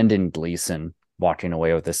Brendan Gleeson walking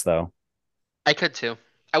away with this though. I could too.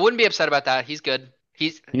 I wouldn't be upset about that. He's good.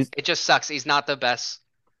 He's It just sucks. He's not the best.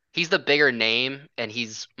 He's the bigger name, and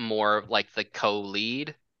he's more of like the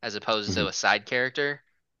co-lead as opposed to Mhm. a side character.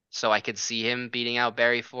 So I could see him beating out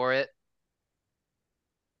Barry for it,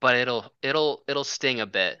 but it'll sting a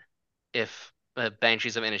bit if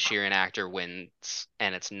Banshees of Inisherin actor wins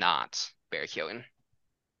and it's not Barry Keoghan.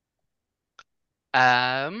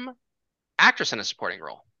 Um, Actress in a supporting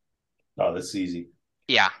role. Oh, this is easy.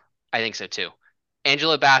 Yeah, I think so too.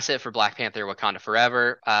 Angela Bassett for Black Panther: Wakanda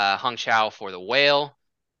Forever. Hong Chau for The Whale.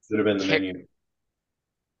 Should have been the Car- menu.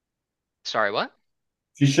 Sorry, what?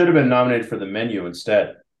 She should have been nominated for the menu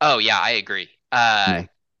instead. Oh yeah, I agree. yeah.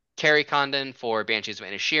 Carrie Condon for Banshees of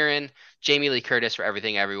Inisherin, Jamie Lee Curtis for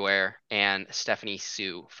Everything Everywhere, and Stephanie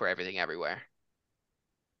Sue for Everything Everywhere.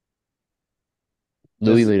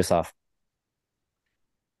 Louis, This lead us off.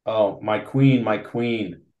 Oh, my queen, my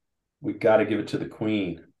queen. We got to give it to the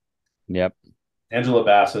queen, Yep. Angela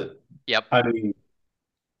Bassett. Yep, I mean,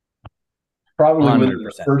 probably within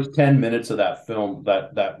the 100%. first 10 minutes of that film,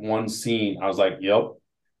 that one scene, I was like, yep,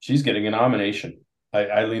 she's getting a nomination.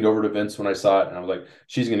 I leaned over to Vince when I saw it and I was like,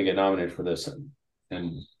 she's going to get nominated for this.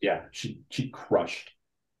 And yeah, she crushed.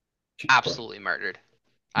 She crushed. absolutely murdered.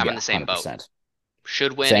 I'm in Yeah, the same boat. 100%.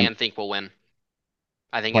 Should win Same. and think will win.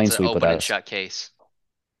 I think Plain it's an sweep with open and us. shut case.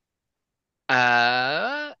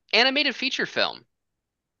 Animated feature film.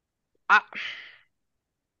 I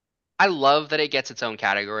I love that it gets its own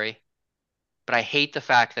category, but I hate the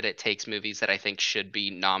fact that it takes movies that I think should be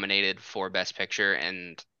nominated for Best Picture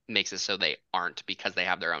and makes it so they aren't because they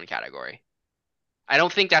have their own category. I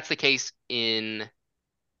don't think that's the case in.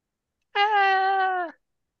 Uh,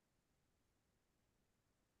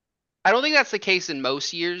 I don't think that's the case in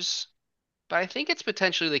most years, but I think it's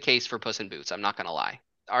potentially the case for Puss in Boots. I'm not gonna lie.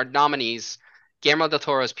 Our nominees: Guillermo del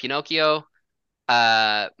Toro's Pinocchio,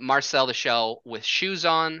 Marcel the Shell with Shoes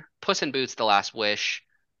On, Puss in Boots: The Last Wish,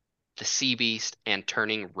 The Sea Beast, and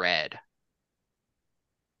Turning Red.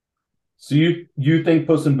 So you think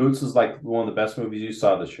Puss in Boots is like one of the best movies you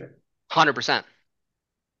saw this year? 100%.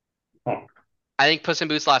 Oh, I think Puss in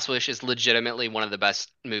Boots: Last Wish is legitimately one of the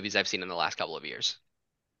best movies I've seen in the last couple of years.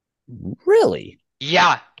 Really?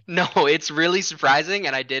 Yeah, no, it's really surprising,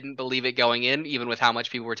 and I didn't believe it going in, even with how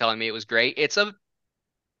much people were telling me it was great. It's a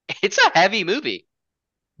heavy movie.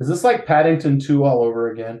 is this like Paddington 2 all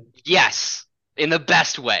over again? Yes, in the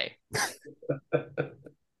best way.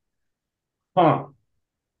 Huh.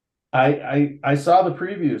 I saw the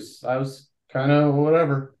previews. I was kind of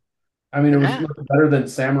whatever. I mean, it was Yeah. better than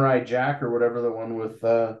Samurai Jack or whatever the one with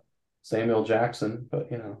Samuel Jackson, but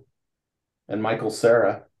and Michael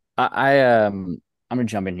Cera. I'm gonna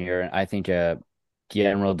jump in here. I think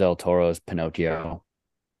Guillermo del Toro's Pinocchio.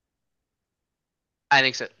 I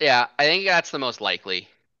think so. Yeah, I think that's the most likely.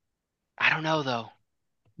 I don't know though. I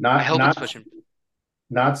Not hope it's not pushing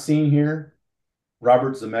not seen here.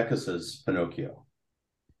 Robert Zemeckis's Pinocchio,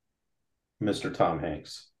 Mr. Tom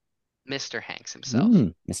Hanks. Mr. Hanks himself.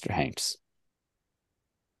 Mr. Hanks.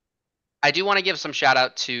 I do want to give some shout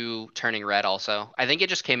out to Turning Red also. I think it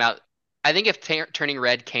just came out. I think if Turning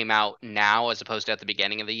Red came out now as opposed to at the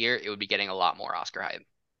beginning of the year, it would be getting a lot more Oscar hype.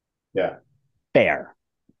 Yeah. Fair.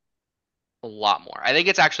 A lot more. I think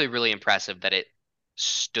it's actually really impressive that it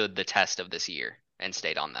stood the test of this year and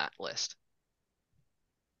stayed on that list.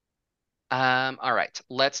 All right,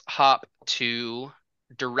 let's hop to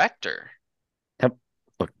director. Yep.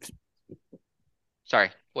 Look, Sorry,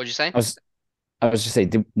 what'd you say? I was just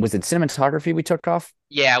saying, was it cinematography we took off?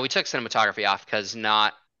 Yeah, we took cinematography off because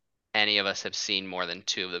not any of us have seen more than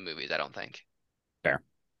two of the movies, I don't think. Fair.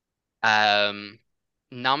 Um,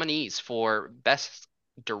 nominees for Best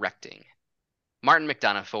Directing: Martin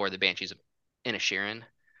McDonagh for The Banshees of Inisherin,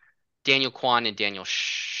 Daniel Kwan and Daniel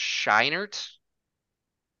Scheinert.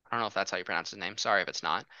 I don't know if that's how you pronounce his name. Sorry if it's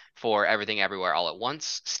not. For Everything Everywhere All at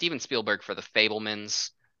Once, Steven Spielberg for The Fablemans,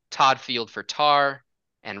 Todd Field for Tar,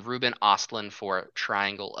 and Ruben Ostlund for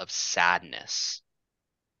Triangle of Sadness.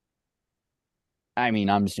 I mean,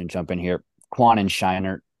 I'm just gonna jump in here. Quan and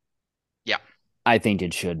Shiner. Yeah. I think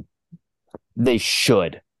it should. They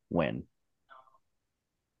should win.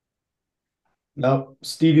 Nope.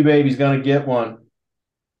 Stevie Baby's gonna get one.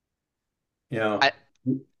 You know, I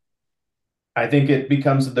I think it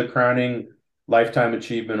becomes the crowning lifetime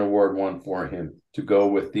achievement award one for him to go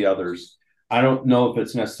with the others. I don't know if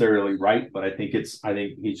it's necessarily right, but I think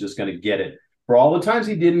he's just gonna get it for all the times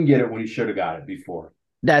he didn't get it when he should have got it before.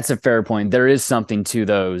 That's a fair point. There is something to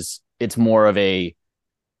those. It's more of a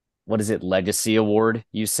what is it, legacy award,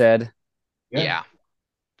 you said? Yeah. yeah.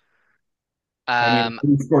 I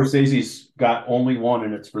mean, Scorsese's got only one,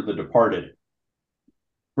 and it's for The Departed.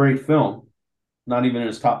 Great film, not even in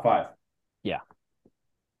his top five. Yeah.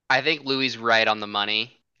 I think Louis right on the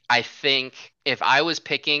money. I think if I was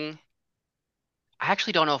picking, I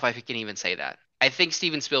actually don't know if I can even say that. I think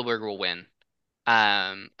Steven Spielberg will win.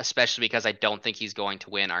 Especially because I don't think he's going to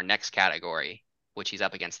win our next category, which he's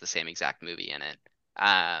up against the same exact movie in it.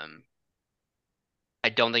 I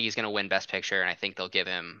don't think he's going to win Best Picture, and I think they'll give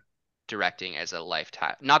him directing as a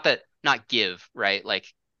lifetime. Not give, right?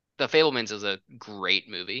 Like, The Fablemans is a great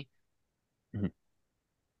movie. Mhm.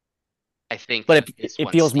 I think But this it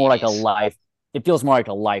one feels more like a Stevie's. it feels more like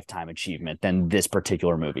a lifetime achievement than this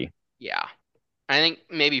particular movie. Yeah. I think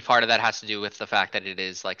maybe part of that has to do with the fact that it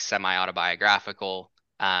is like semi-autobiographical.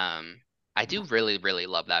 I do really, really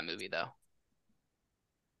love that movie though.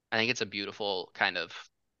 I think it's a beautiful kind of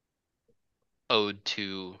ode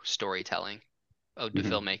to storytelling, ode to Mhm.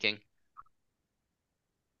 filmmaking.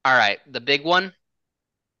 All right, the big one.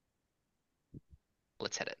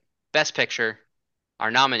 Let's hit it. Best Picture.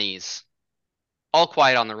 Our nominees: All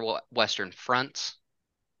Quiet on the Western Front,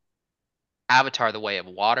 Avatar: The Way of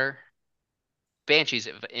Water, Banshees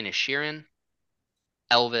of Inisherin,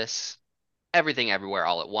 Elvis, Everything Everywhere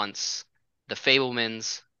All at Once, The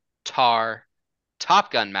Fablemans, Tar,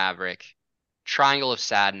 Top Gun Maverick, Triangle of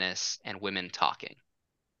Sadness, and Women Talking.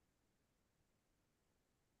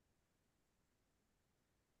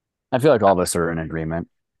 I feel like all of us are in agreement.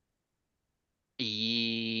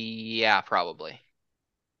 Yeah, probably.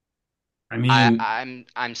 I I, mean,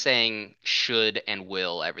 I'm saying should and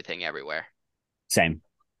will Everything Everywhere. Same.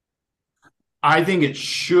 I think it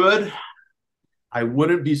should. I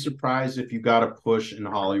wouldn't be surprised if you got a push in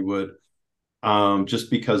Hollywood, just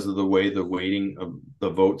because of the way the weighting of the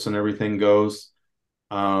votes and everything goes.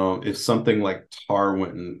 If something like Tar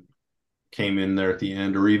went and came in there at the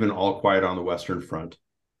end, or even All Quiet on the Western Front.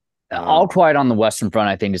 All Um, Quiet on the Western Front,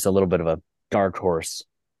 I think, is a little bit of a dark horse.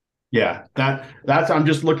 yeah, that's I'm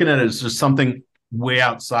just looking at it as just something way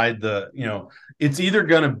outside it's either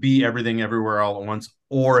going to be Everything Everywhere All at Once,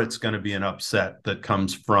 or it's going to be an upset that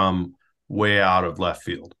comes from way out of left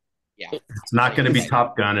field. Yeah. It's not going to be Right.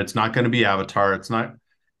 Top Gun. It's not going to be Avatar. It's not.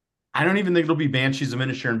 I don't even think it'll be Banshees of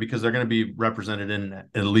Inisherin, because they're going to be represented in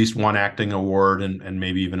at least one acting award and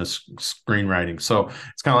maybe even a screenwriting. So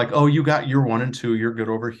it's kind of like, oh, you got your 1 and 2, you're good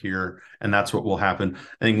over here, and that's what will happen.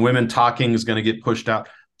 I think Women Talking is going to get pushed out.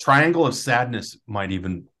 Triangle of Sadness might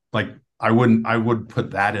even, like, I would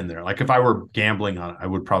put that in there. Like, if I were gambling on it, I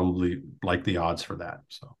would probably like the odds for that.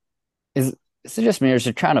 So Is it just me, or is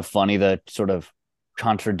it kind of funny the sort of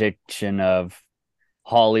contradiction of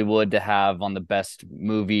Hollywood to have on the best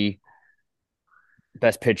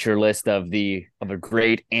picture list of a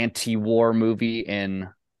great anti-war movie in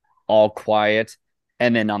All Quiet,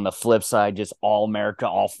 and then on the flip side, just All America,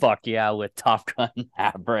 All Fuck Yeah with Top Gun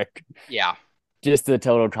Maverick. Yeah. Just the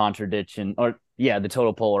total contradiction, or yeah, the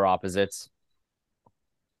total polar opposites.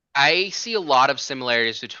 I see a lot of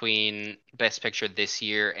similarities between Best Picture this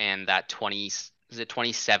year and that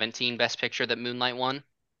 2017 Best Picture that Moonlight won?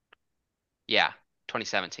 Yeah,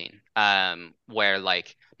 2017. Where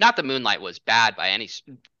like not that Moonlight was bad by any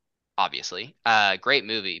obviously. Great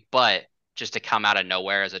movie, but just to come out of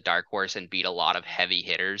nowhere as a dark horse and beat a lot of heavy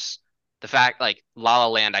hitters. The fact like La La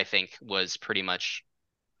Land I think was pretty much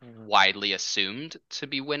widely assumed to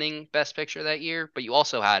be winning Best Picture that year, but you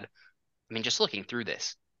also had, I mean, just looking through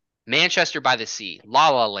this, Manchester by the Sea, La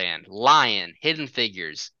La Land, Lion, Hidden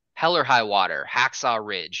Figures, Hell or High Water, Hacksaw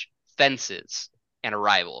Ridge, Fences, and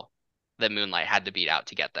Arrival that Moonlight had to beat out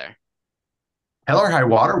to get there. Hell or High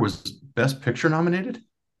Water was Best Picture nominated.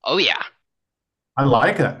 Oh yeah, I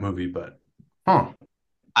like that movie, but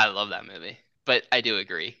I love that movie, but I do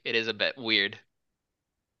agree it is a bit weird,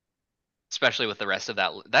 especially with the rest of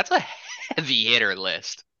that. That's a heavy hitter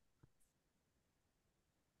list.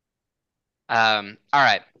 All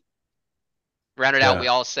right. Rounded out, we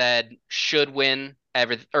all said should win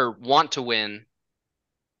everything or want to win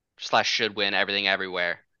 / should win Everything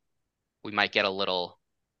Everywhere. We might get a little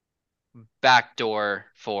backdoor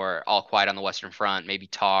for All Quiet on the Western Front, maybe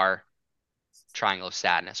Tar, Triangle of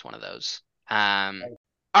Sadness, one of those. All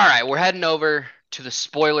right, we're heading over to the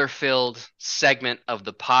spoiler-filled segment of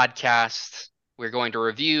the podcast. We're going to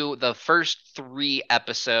review the first 3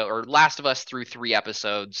 episodes, or Last of Us through 3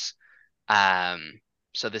 episodes.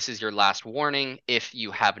 So this is your last warning. If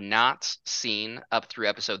you have not seen up through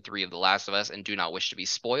episode 3 of The Last of Us and do not wish to be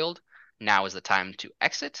spoiled, now is the time to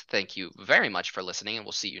exit. Thank you very much for listening, and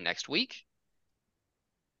we'll see you next week.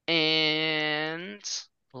 And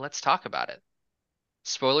let's talk about it.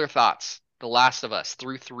 Spoiler thoughts. The Last of Us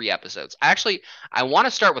through 3 episodes. Actually, I want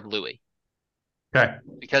to start with Louis. okay.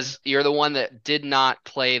 Because you're the one that did not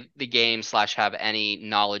play the game / have any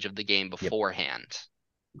knowledge of the game beforehand.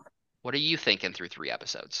 Yep. What are you thinking through 3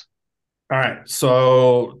 episodes? All right.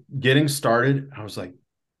 So getting started, I was like,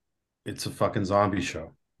 it's a fucking zombie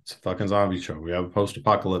show. It's a fucking zombie show. We have a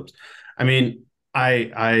post-apocalypse. I mean,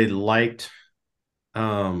 I liked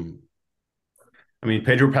Pedro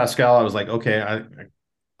Pascal. I was like, okay,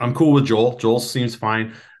 I'm cool with Joel. Joel seems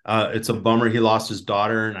fine. It's a bummer he lost his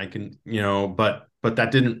daughter, and I can, but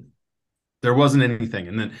there wasn't anything.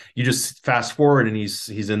 And then you just fast forward, and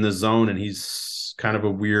he's in the zone, and he's kind of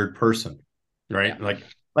a weird person, right? Yeah.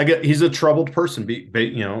 Like he's a troubled person,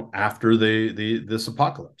 after this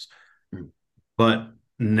apocalypse. But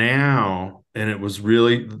now, and it was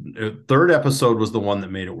really, 3rd episode was the one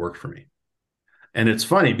that made it work for me. And it's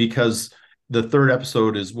funny because the 3rd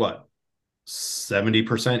episode is what? 70%,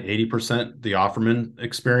 80% the Offerman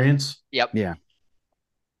experience. Yep. Yeah.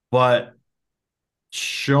 But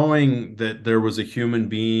showing that there was a human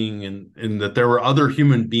being and that there were other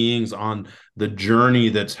human beings on the journey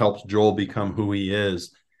that's helped Joel become who he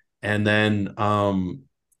is. And then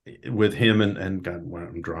with him and God,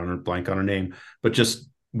 I'm drawing a blank on her name, but just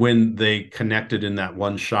when they connected in that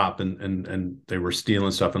one shop and they were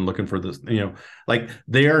stealing stuff and looking for this, like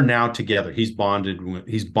they are now together. He's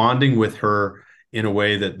bonding with her in a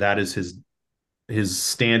way that is his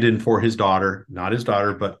stand-in for his daughter, not his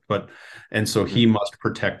daughter, but and so he must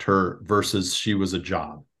protect her versus she was a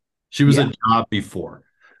job. She was a job before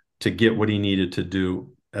to get what he needed to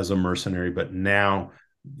do as a mercenary, but now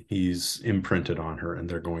he's imprinted on her and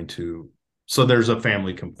they're going to, so there's a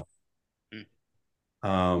family component.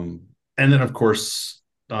 And then of course,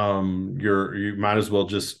 you might as well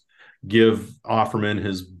just give Offerman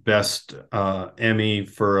his best Emmy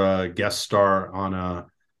for a guest star on a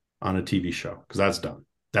TV show, because that's done.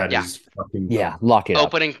 That is fucking done. Lock it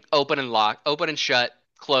up. Open and lock, open and shut,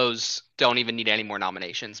 close. Don't even need any more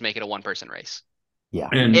nominations. Make it a 1-person race. Yeah.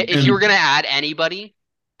 If you were gonna add anybody,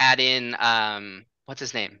 add in what's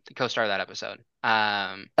his name? The co-star of that episode.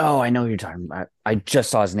 Oh, I know who you're talking about. I just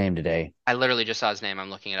saw his name today. I literally just saw his name. I'm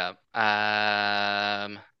looking it up.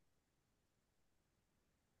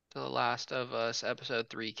 The Last of Us episode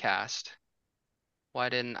 3 cast. Why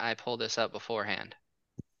didn't I pull this up beforehand?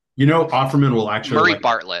 Offerman will actually Murray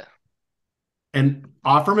Bartlett. and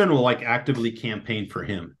Offerman will like actively campaign for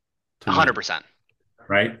him to 100%.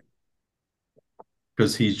 right?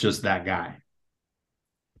 Because he's just that guy.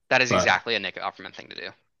 That is But exactly a Nick Offerman thing to do.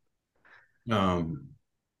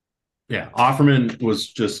 Yeah, Offerman was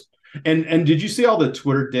just and did you see all the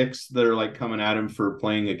Twitter dicks that are like coming at him for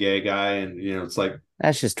playing a gay guy? And it's like,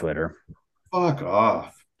 That's just Twitter. fuck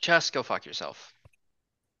off. Just go fuck yourself.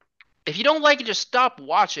 If you don't like it, just stop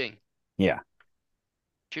watching. Yeah.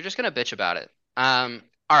 If you're just gonna bitch about it. All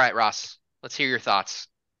right, Ross, let's hear your thoughts.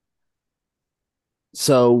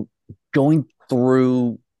 So going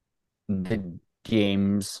through the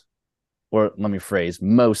games, or let me phrase,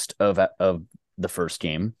 most of the first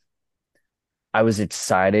game, I was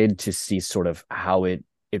excited to see sort of how it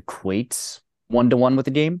equates one-to-one with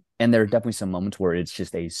the game. And there are definitely some moments where it's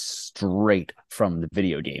just a straight from the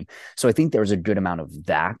video game. So I think there was a good amount of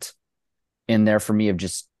that in there for me of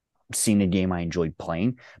just seeing a game I enjoyed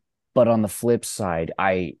playing. But on the flip side,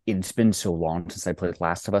 it's been so long since I played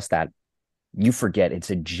Last of Us that you forget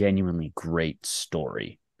it's a genuinely great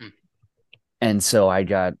story. Mm. And so I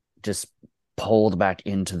got just pulled back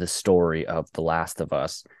into the story of The Last of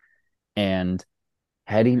Us. And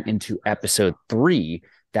heading into episode 3,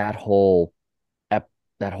 that whole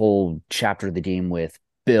chapter of the game with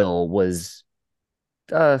Bill was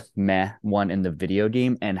meh one in the video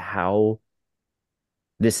game, and how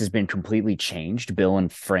this has been completely changed. Bill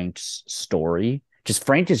and Frank's story. Just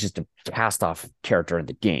Frank is just a cast off character in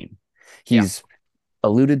the game. He's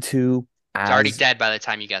alluded to as He's already dead by the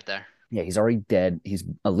time you get there. Yeah, he's already dead. He's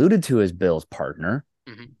alluded to as Bill's partner,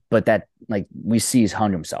 Mhm. but that, like, we see he's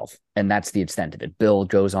hung himself, and that's the extent of it. Bill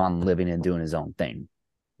goes on living and doing his own thing.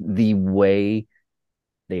 The way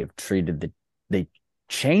they have they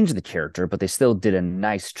changed the character, but they still did a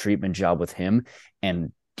nice treatment job with him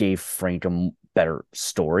and gave Frank a better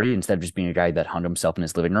story instead of just being a guy that hung himself in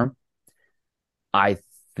his living room. I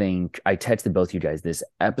think I texted both you guys this.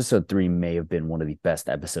 Episode 3 may have been one of the best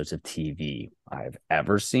episodes of TV I've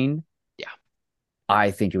ever seen. Yeah.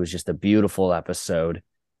 I think it was just a beautiful episode,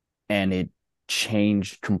 and it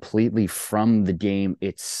changed completely from the game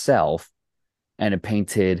itself, and it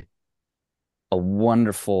painted a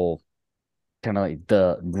wonderful kind of like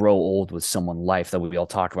the grow old with someone life that we all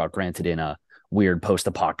talk about, granted in a weird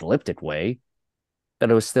post-apocalyptic way, that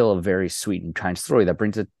it was still a very sweet and kind story that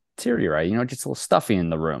brings a tear to your eye, just a little stuffy in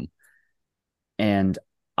the room. And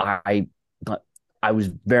I was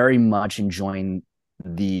very much enjoying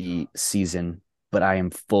the season, but I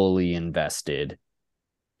am fully invested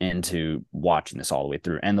into watching this all the way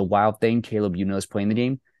through. And the wild thing, Caleb, is playing the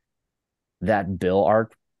game, that Bill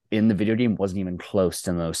arc in the video game wasn't even close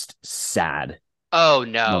to the most sad Oh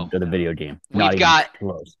no. of the video game. We've got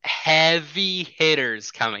heavy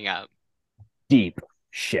hitters coming up. Deep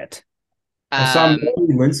shit. I saw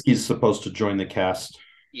Linsky's supposed to join the cast.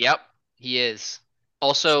 Yep, he is.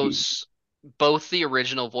 Also, both the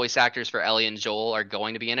original voice actors for Ellie and Joel are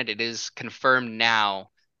going to be in it. It is confirmed now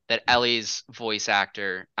that Ellie's voice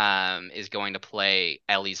actor is going to play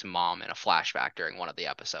Ellie's mom in a flashback during one of the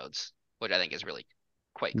episodes, which I think is really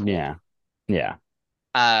quite cool. Yeah.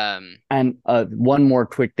 And one more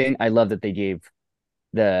quick thing. I love that they gave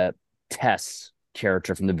the Tess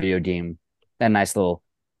character from the video game that nice little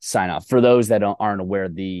sign off. For those that aren't aware,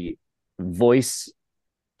 the voice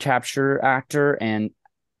capture actor and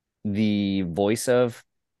the voice of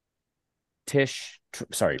Tess.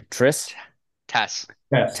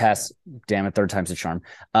 Damn it, third time's the charm.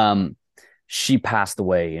 She passed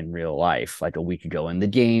away in real life like a week ago, and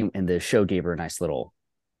the show gave her a nice little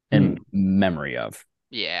in memory of.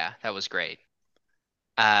 Yeah, that was great.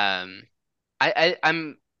 I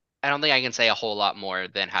don't think I can say a whole lot more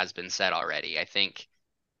than has been said already. I think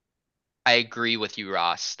I agree with you,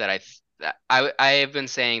 Ross, that I have been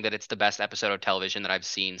saying that it's the best episode of television that I've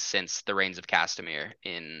seen since The Reigns of Castamere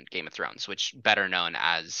in Game of Thrones, which better known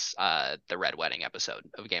as the Red Wedding episode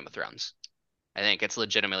of Game of Thrones. I think it's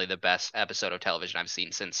legitimately the best episode of television I've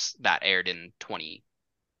seen since that aired in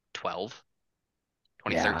 2012,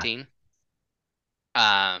 2013.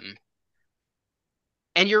 And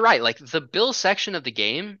you're right, like the Bill section of the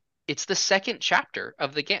game, it's the second chapter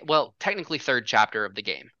of the game. Well, technically third chapter of the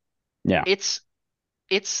game. Yeah. It's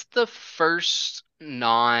the first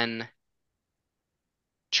non-trailer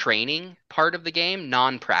training part of the game,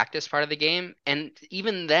 non-practice part of the game. And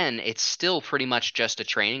even then, it's still pretty much just a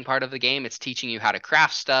training part of the game. It's teaching you how to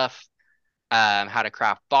craft stuff, how to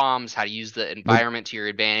craft bombs, how to use the Like environment to your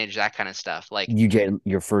advantage, that kind of stuff. Like, you get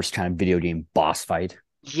your first kind of video game boss fight.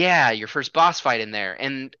 yeah, your first boss fight in there.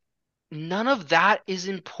 And none of that is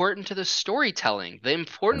important to the storytelling. The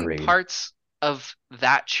important Agreed. parts of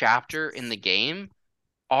that chapter in the game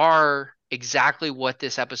are exactly what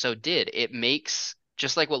this episode did. It makes,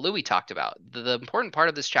 just like what Louis talked about, the important part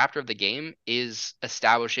of this chapter of the game is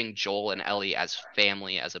establishing Joel and Ellie as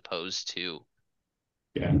family as opposed to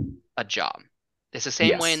Yeah. a job. It's the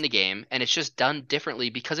same way in Yes. the game, and it's just done differently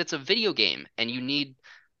because it's a video game and you need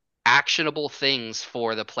actionable things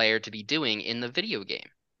for the player to be doing in the video game.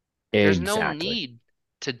 There's no Exactly. need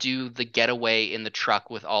to do the getaway in the truck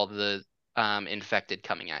with all the infected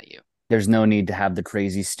coming at you. There's no need to have the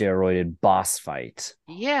crazy steroided boss fight.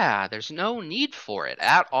 Yeah, there's no need for it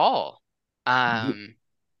at all. And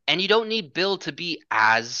you don't need Bill to be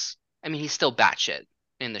as, I mean, he's still batshit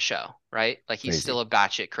in the show, right? Like he's Crazy. still a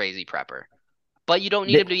batshit crazy prepper. But you don't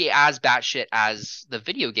need The, him to be as batshit as the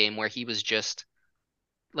video game where he was just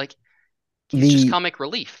like he's just the comic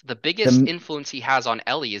relief. The biggest the influence he has on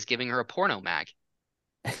Ellie is giving her a porno mag.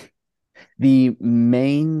 the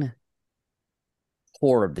main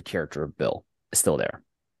core of the character of Bill is still there.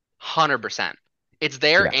 100%. It's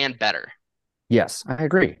there Yeah. and better. Yes, I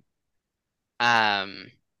agree.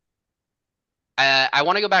 Um, I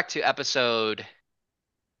want to go back to episode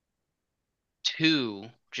 2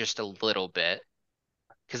 just a little bit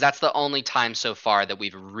because that's the only time so far that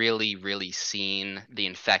we've really, really seen the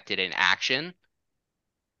infected in action.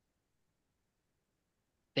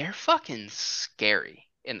 They're fucking scary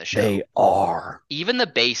in the show. They are. Even the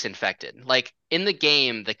base infected. Like in the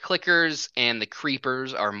game, the clickers and the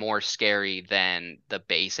creepers are more scary than the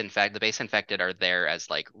base infected. The base infected are there as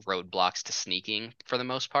like roadblocks to sneaking for the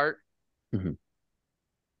most part. Mhm.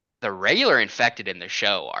 The regular infected in the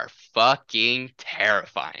show are fucking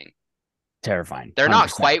terrifying. Terrifying. They're not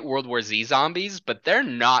 100%. quite World War Z zombies, but they're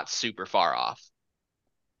not super far off.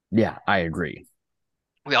 Yeah, I agree.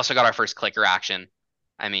 We also got our first clicker action.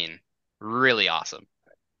 I mean, really awesome.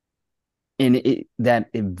 And that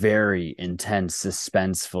very intense,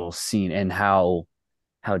 suspenseful scene, and how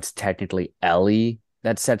it's technically Ellie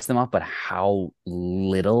that sets them up, but how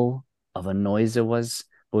little of a noise it was.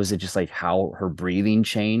 Was it just like how her breathing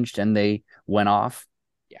changed and they went off?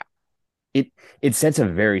 Yeah. It sets a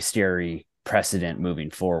very scary precedent moving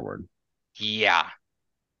forward. Yeah.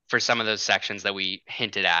 For some of those sections that we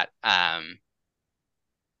hinted at.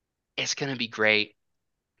 It's gonna be great.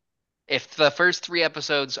 If the first 3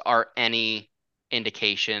 episodes are any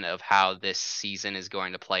indication of how this season is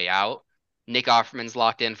going to play out, Nick Offerman's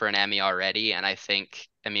locked in for an Emmy already, and I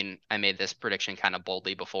mean, I made this prediction kind of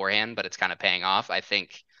boldly beforehand, but it's kind of paying off. I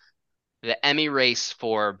think the Emmy race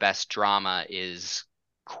for best drama is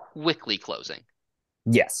quickly closing.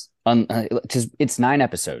 Yes. Just it's 9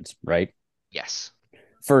 episodes, right? Yes.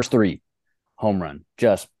 First 3, home run.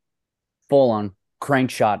 Just full on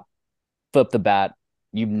crank shot, flip the bat.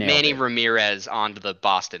 You nailed Manny it. Ramirez onto the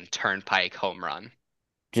Boston Turnpike home run.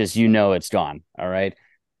 Just it's gone. All right.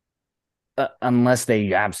 Unless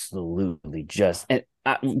they absolutely just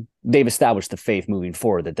they've established the faith moving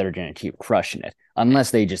forward that they're going to keep crushing it.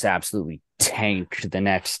 Unless they just absolutely tank the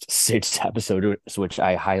next 6 episodes, which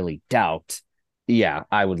I highly doubt. Yeah,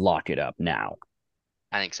 I would lock it up now.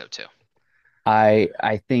 I think so too.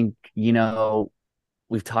 I think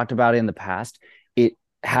we've talked about it in the past. It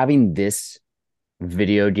having this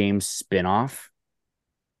video game spinoff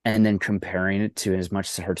and then comparing it to, as much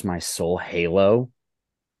as it hurts my soul, Halo.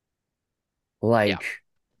 Like,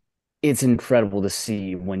 it's incredible to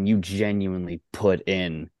see when you genuinely put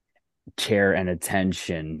in care and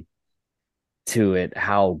attention to it,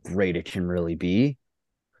 how great it can really be.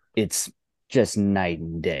 It's just night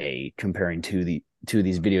and day comparing to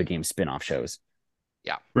these video game spin-off shows.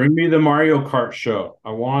 Yeah. Bring me the Mario Kart show.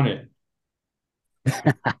 I want it.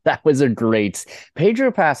 That was a great.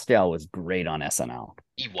 Pedro Pascal was great on SNL.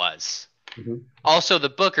 He was. Mm-hmm. Also, the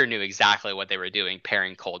Booker knew exactly what they were doing,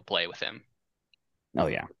 pairing Coldplay with him. Oh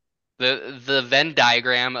yeah. The Venn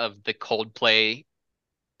diagram of the Coldplay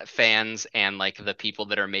fans and like the people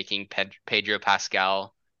that are making Pedro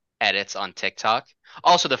Pascal edits on TikTok.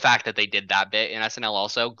 Also, the fact that they did that bit in SNL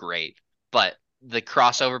also great, but the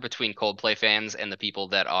crossover between Coldplay fans and the people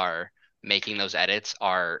that are making those edits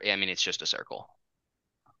are, I mean, it's just a circle.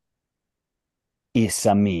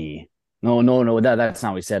 Isami. No, that's not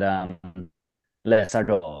what we said. Let's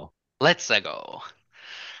go. Let's go.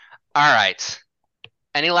 All right.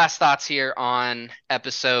 Any last thoughts here on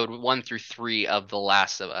episode 1 through 3 of The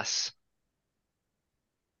Last of Us?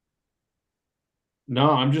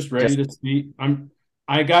 No, I'm just ready Just to see.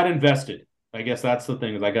 I got invested. I guess that's the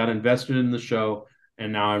thing is I got invested in the show,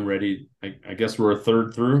 and now I'm ready. I guess we're a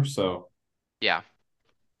third through, so Yeah.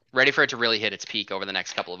 Ready for it to really hit its peak over the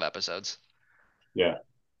next couple of episodes. yeah. All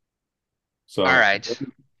So right.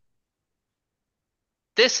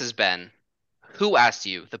 This has been Who Asked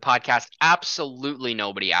You, the podcast absolutely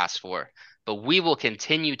nobody asked for, but we will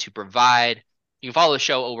continue to provide. You can follow the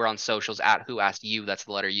show over on socials at Who Asked You. That's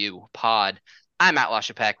the letter U pod. I'm at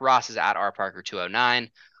LaChapelle. Ross is at rparker209.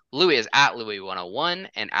 Louis is at Louis101,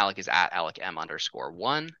 and Alec is at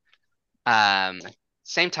AlecM_1.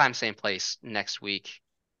 Same time, same place next week.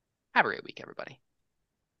 Have a great week, everybody.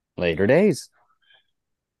 later days.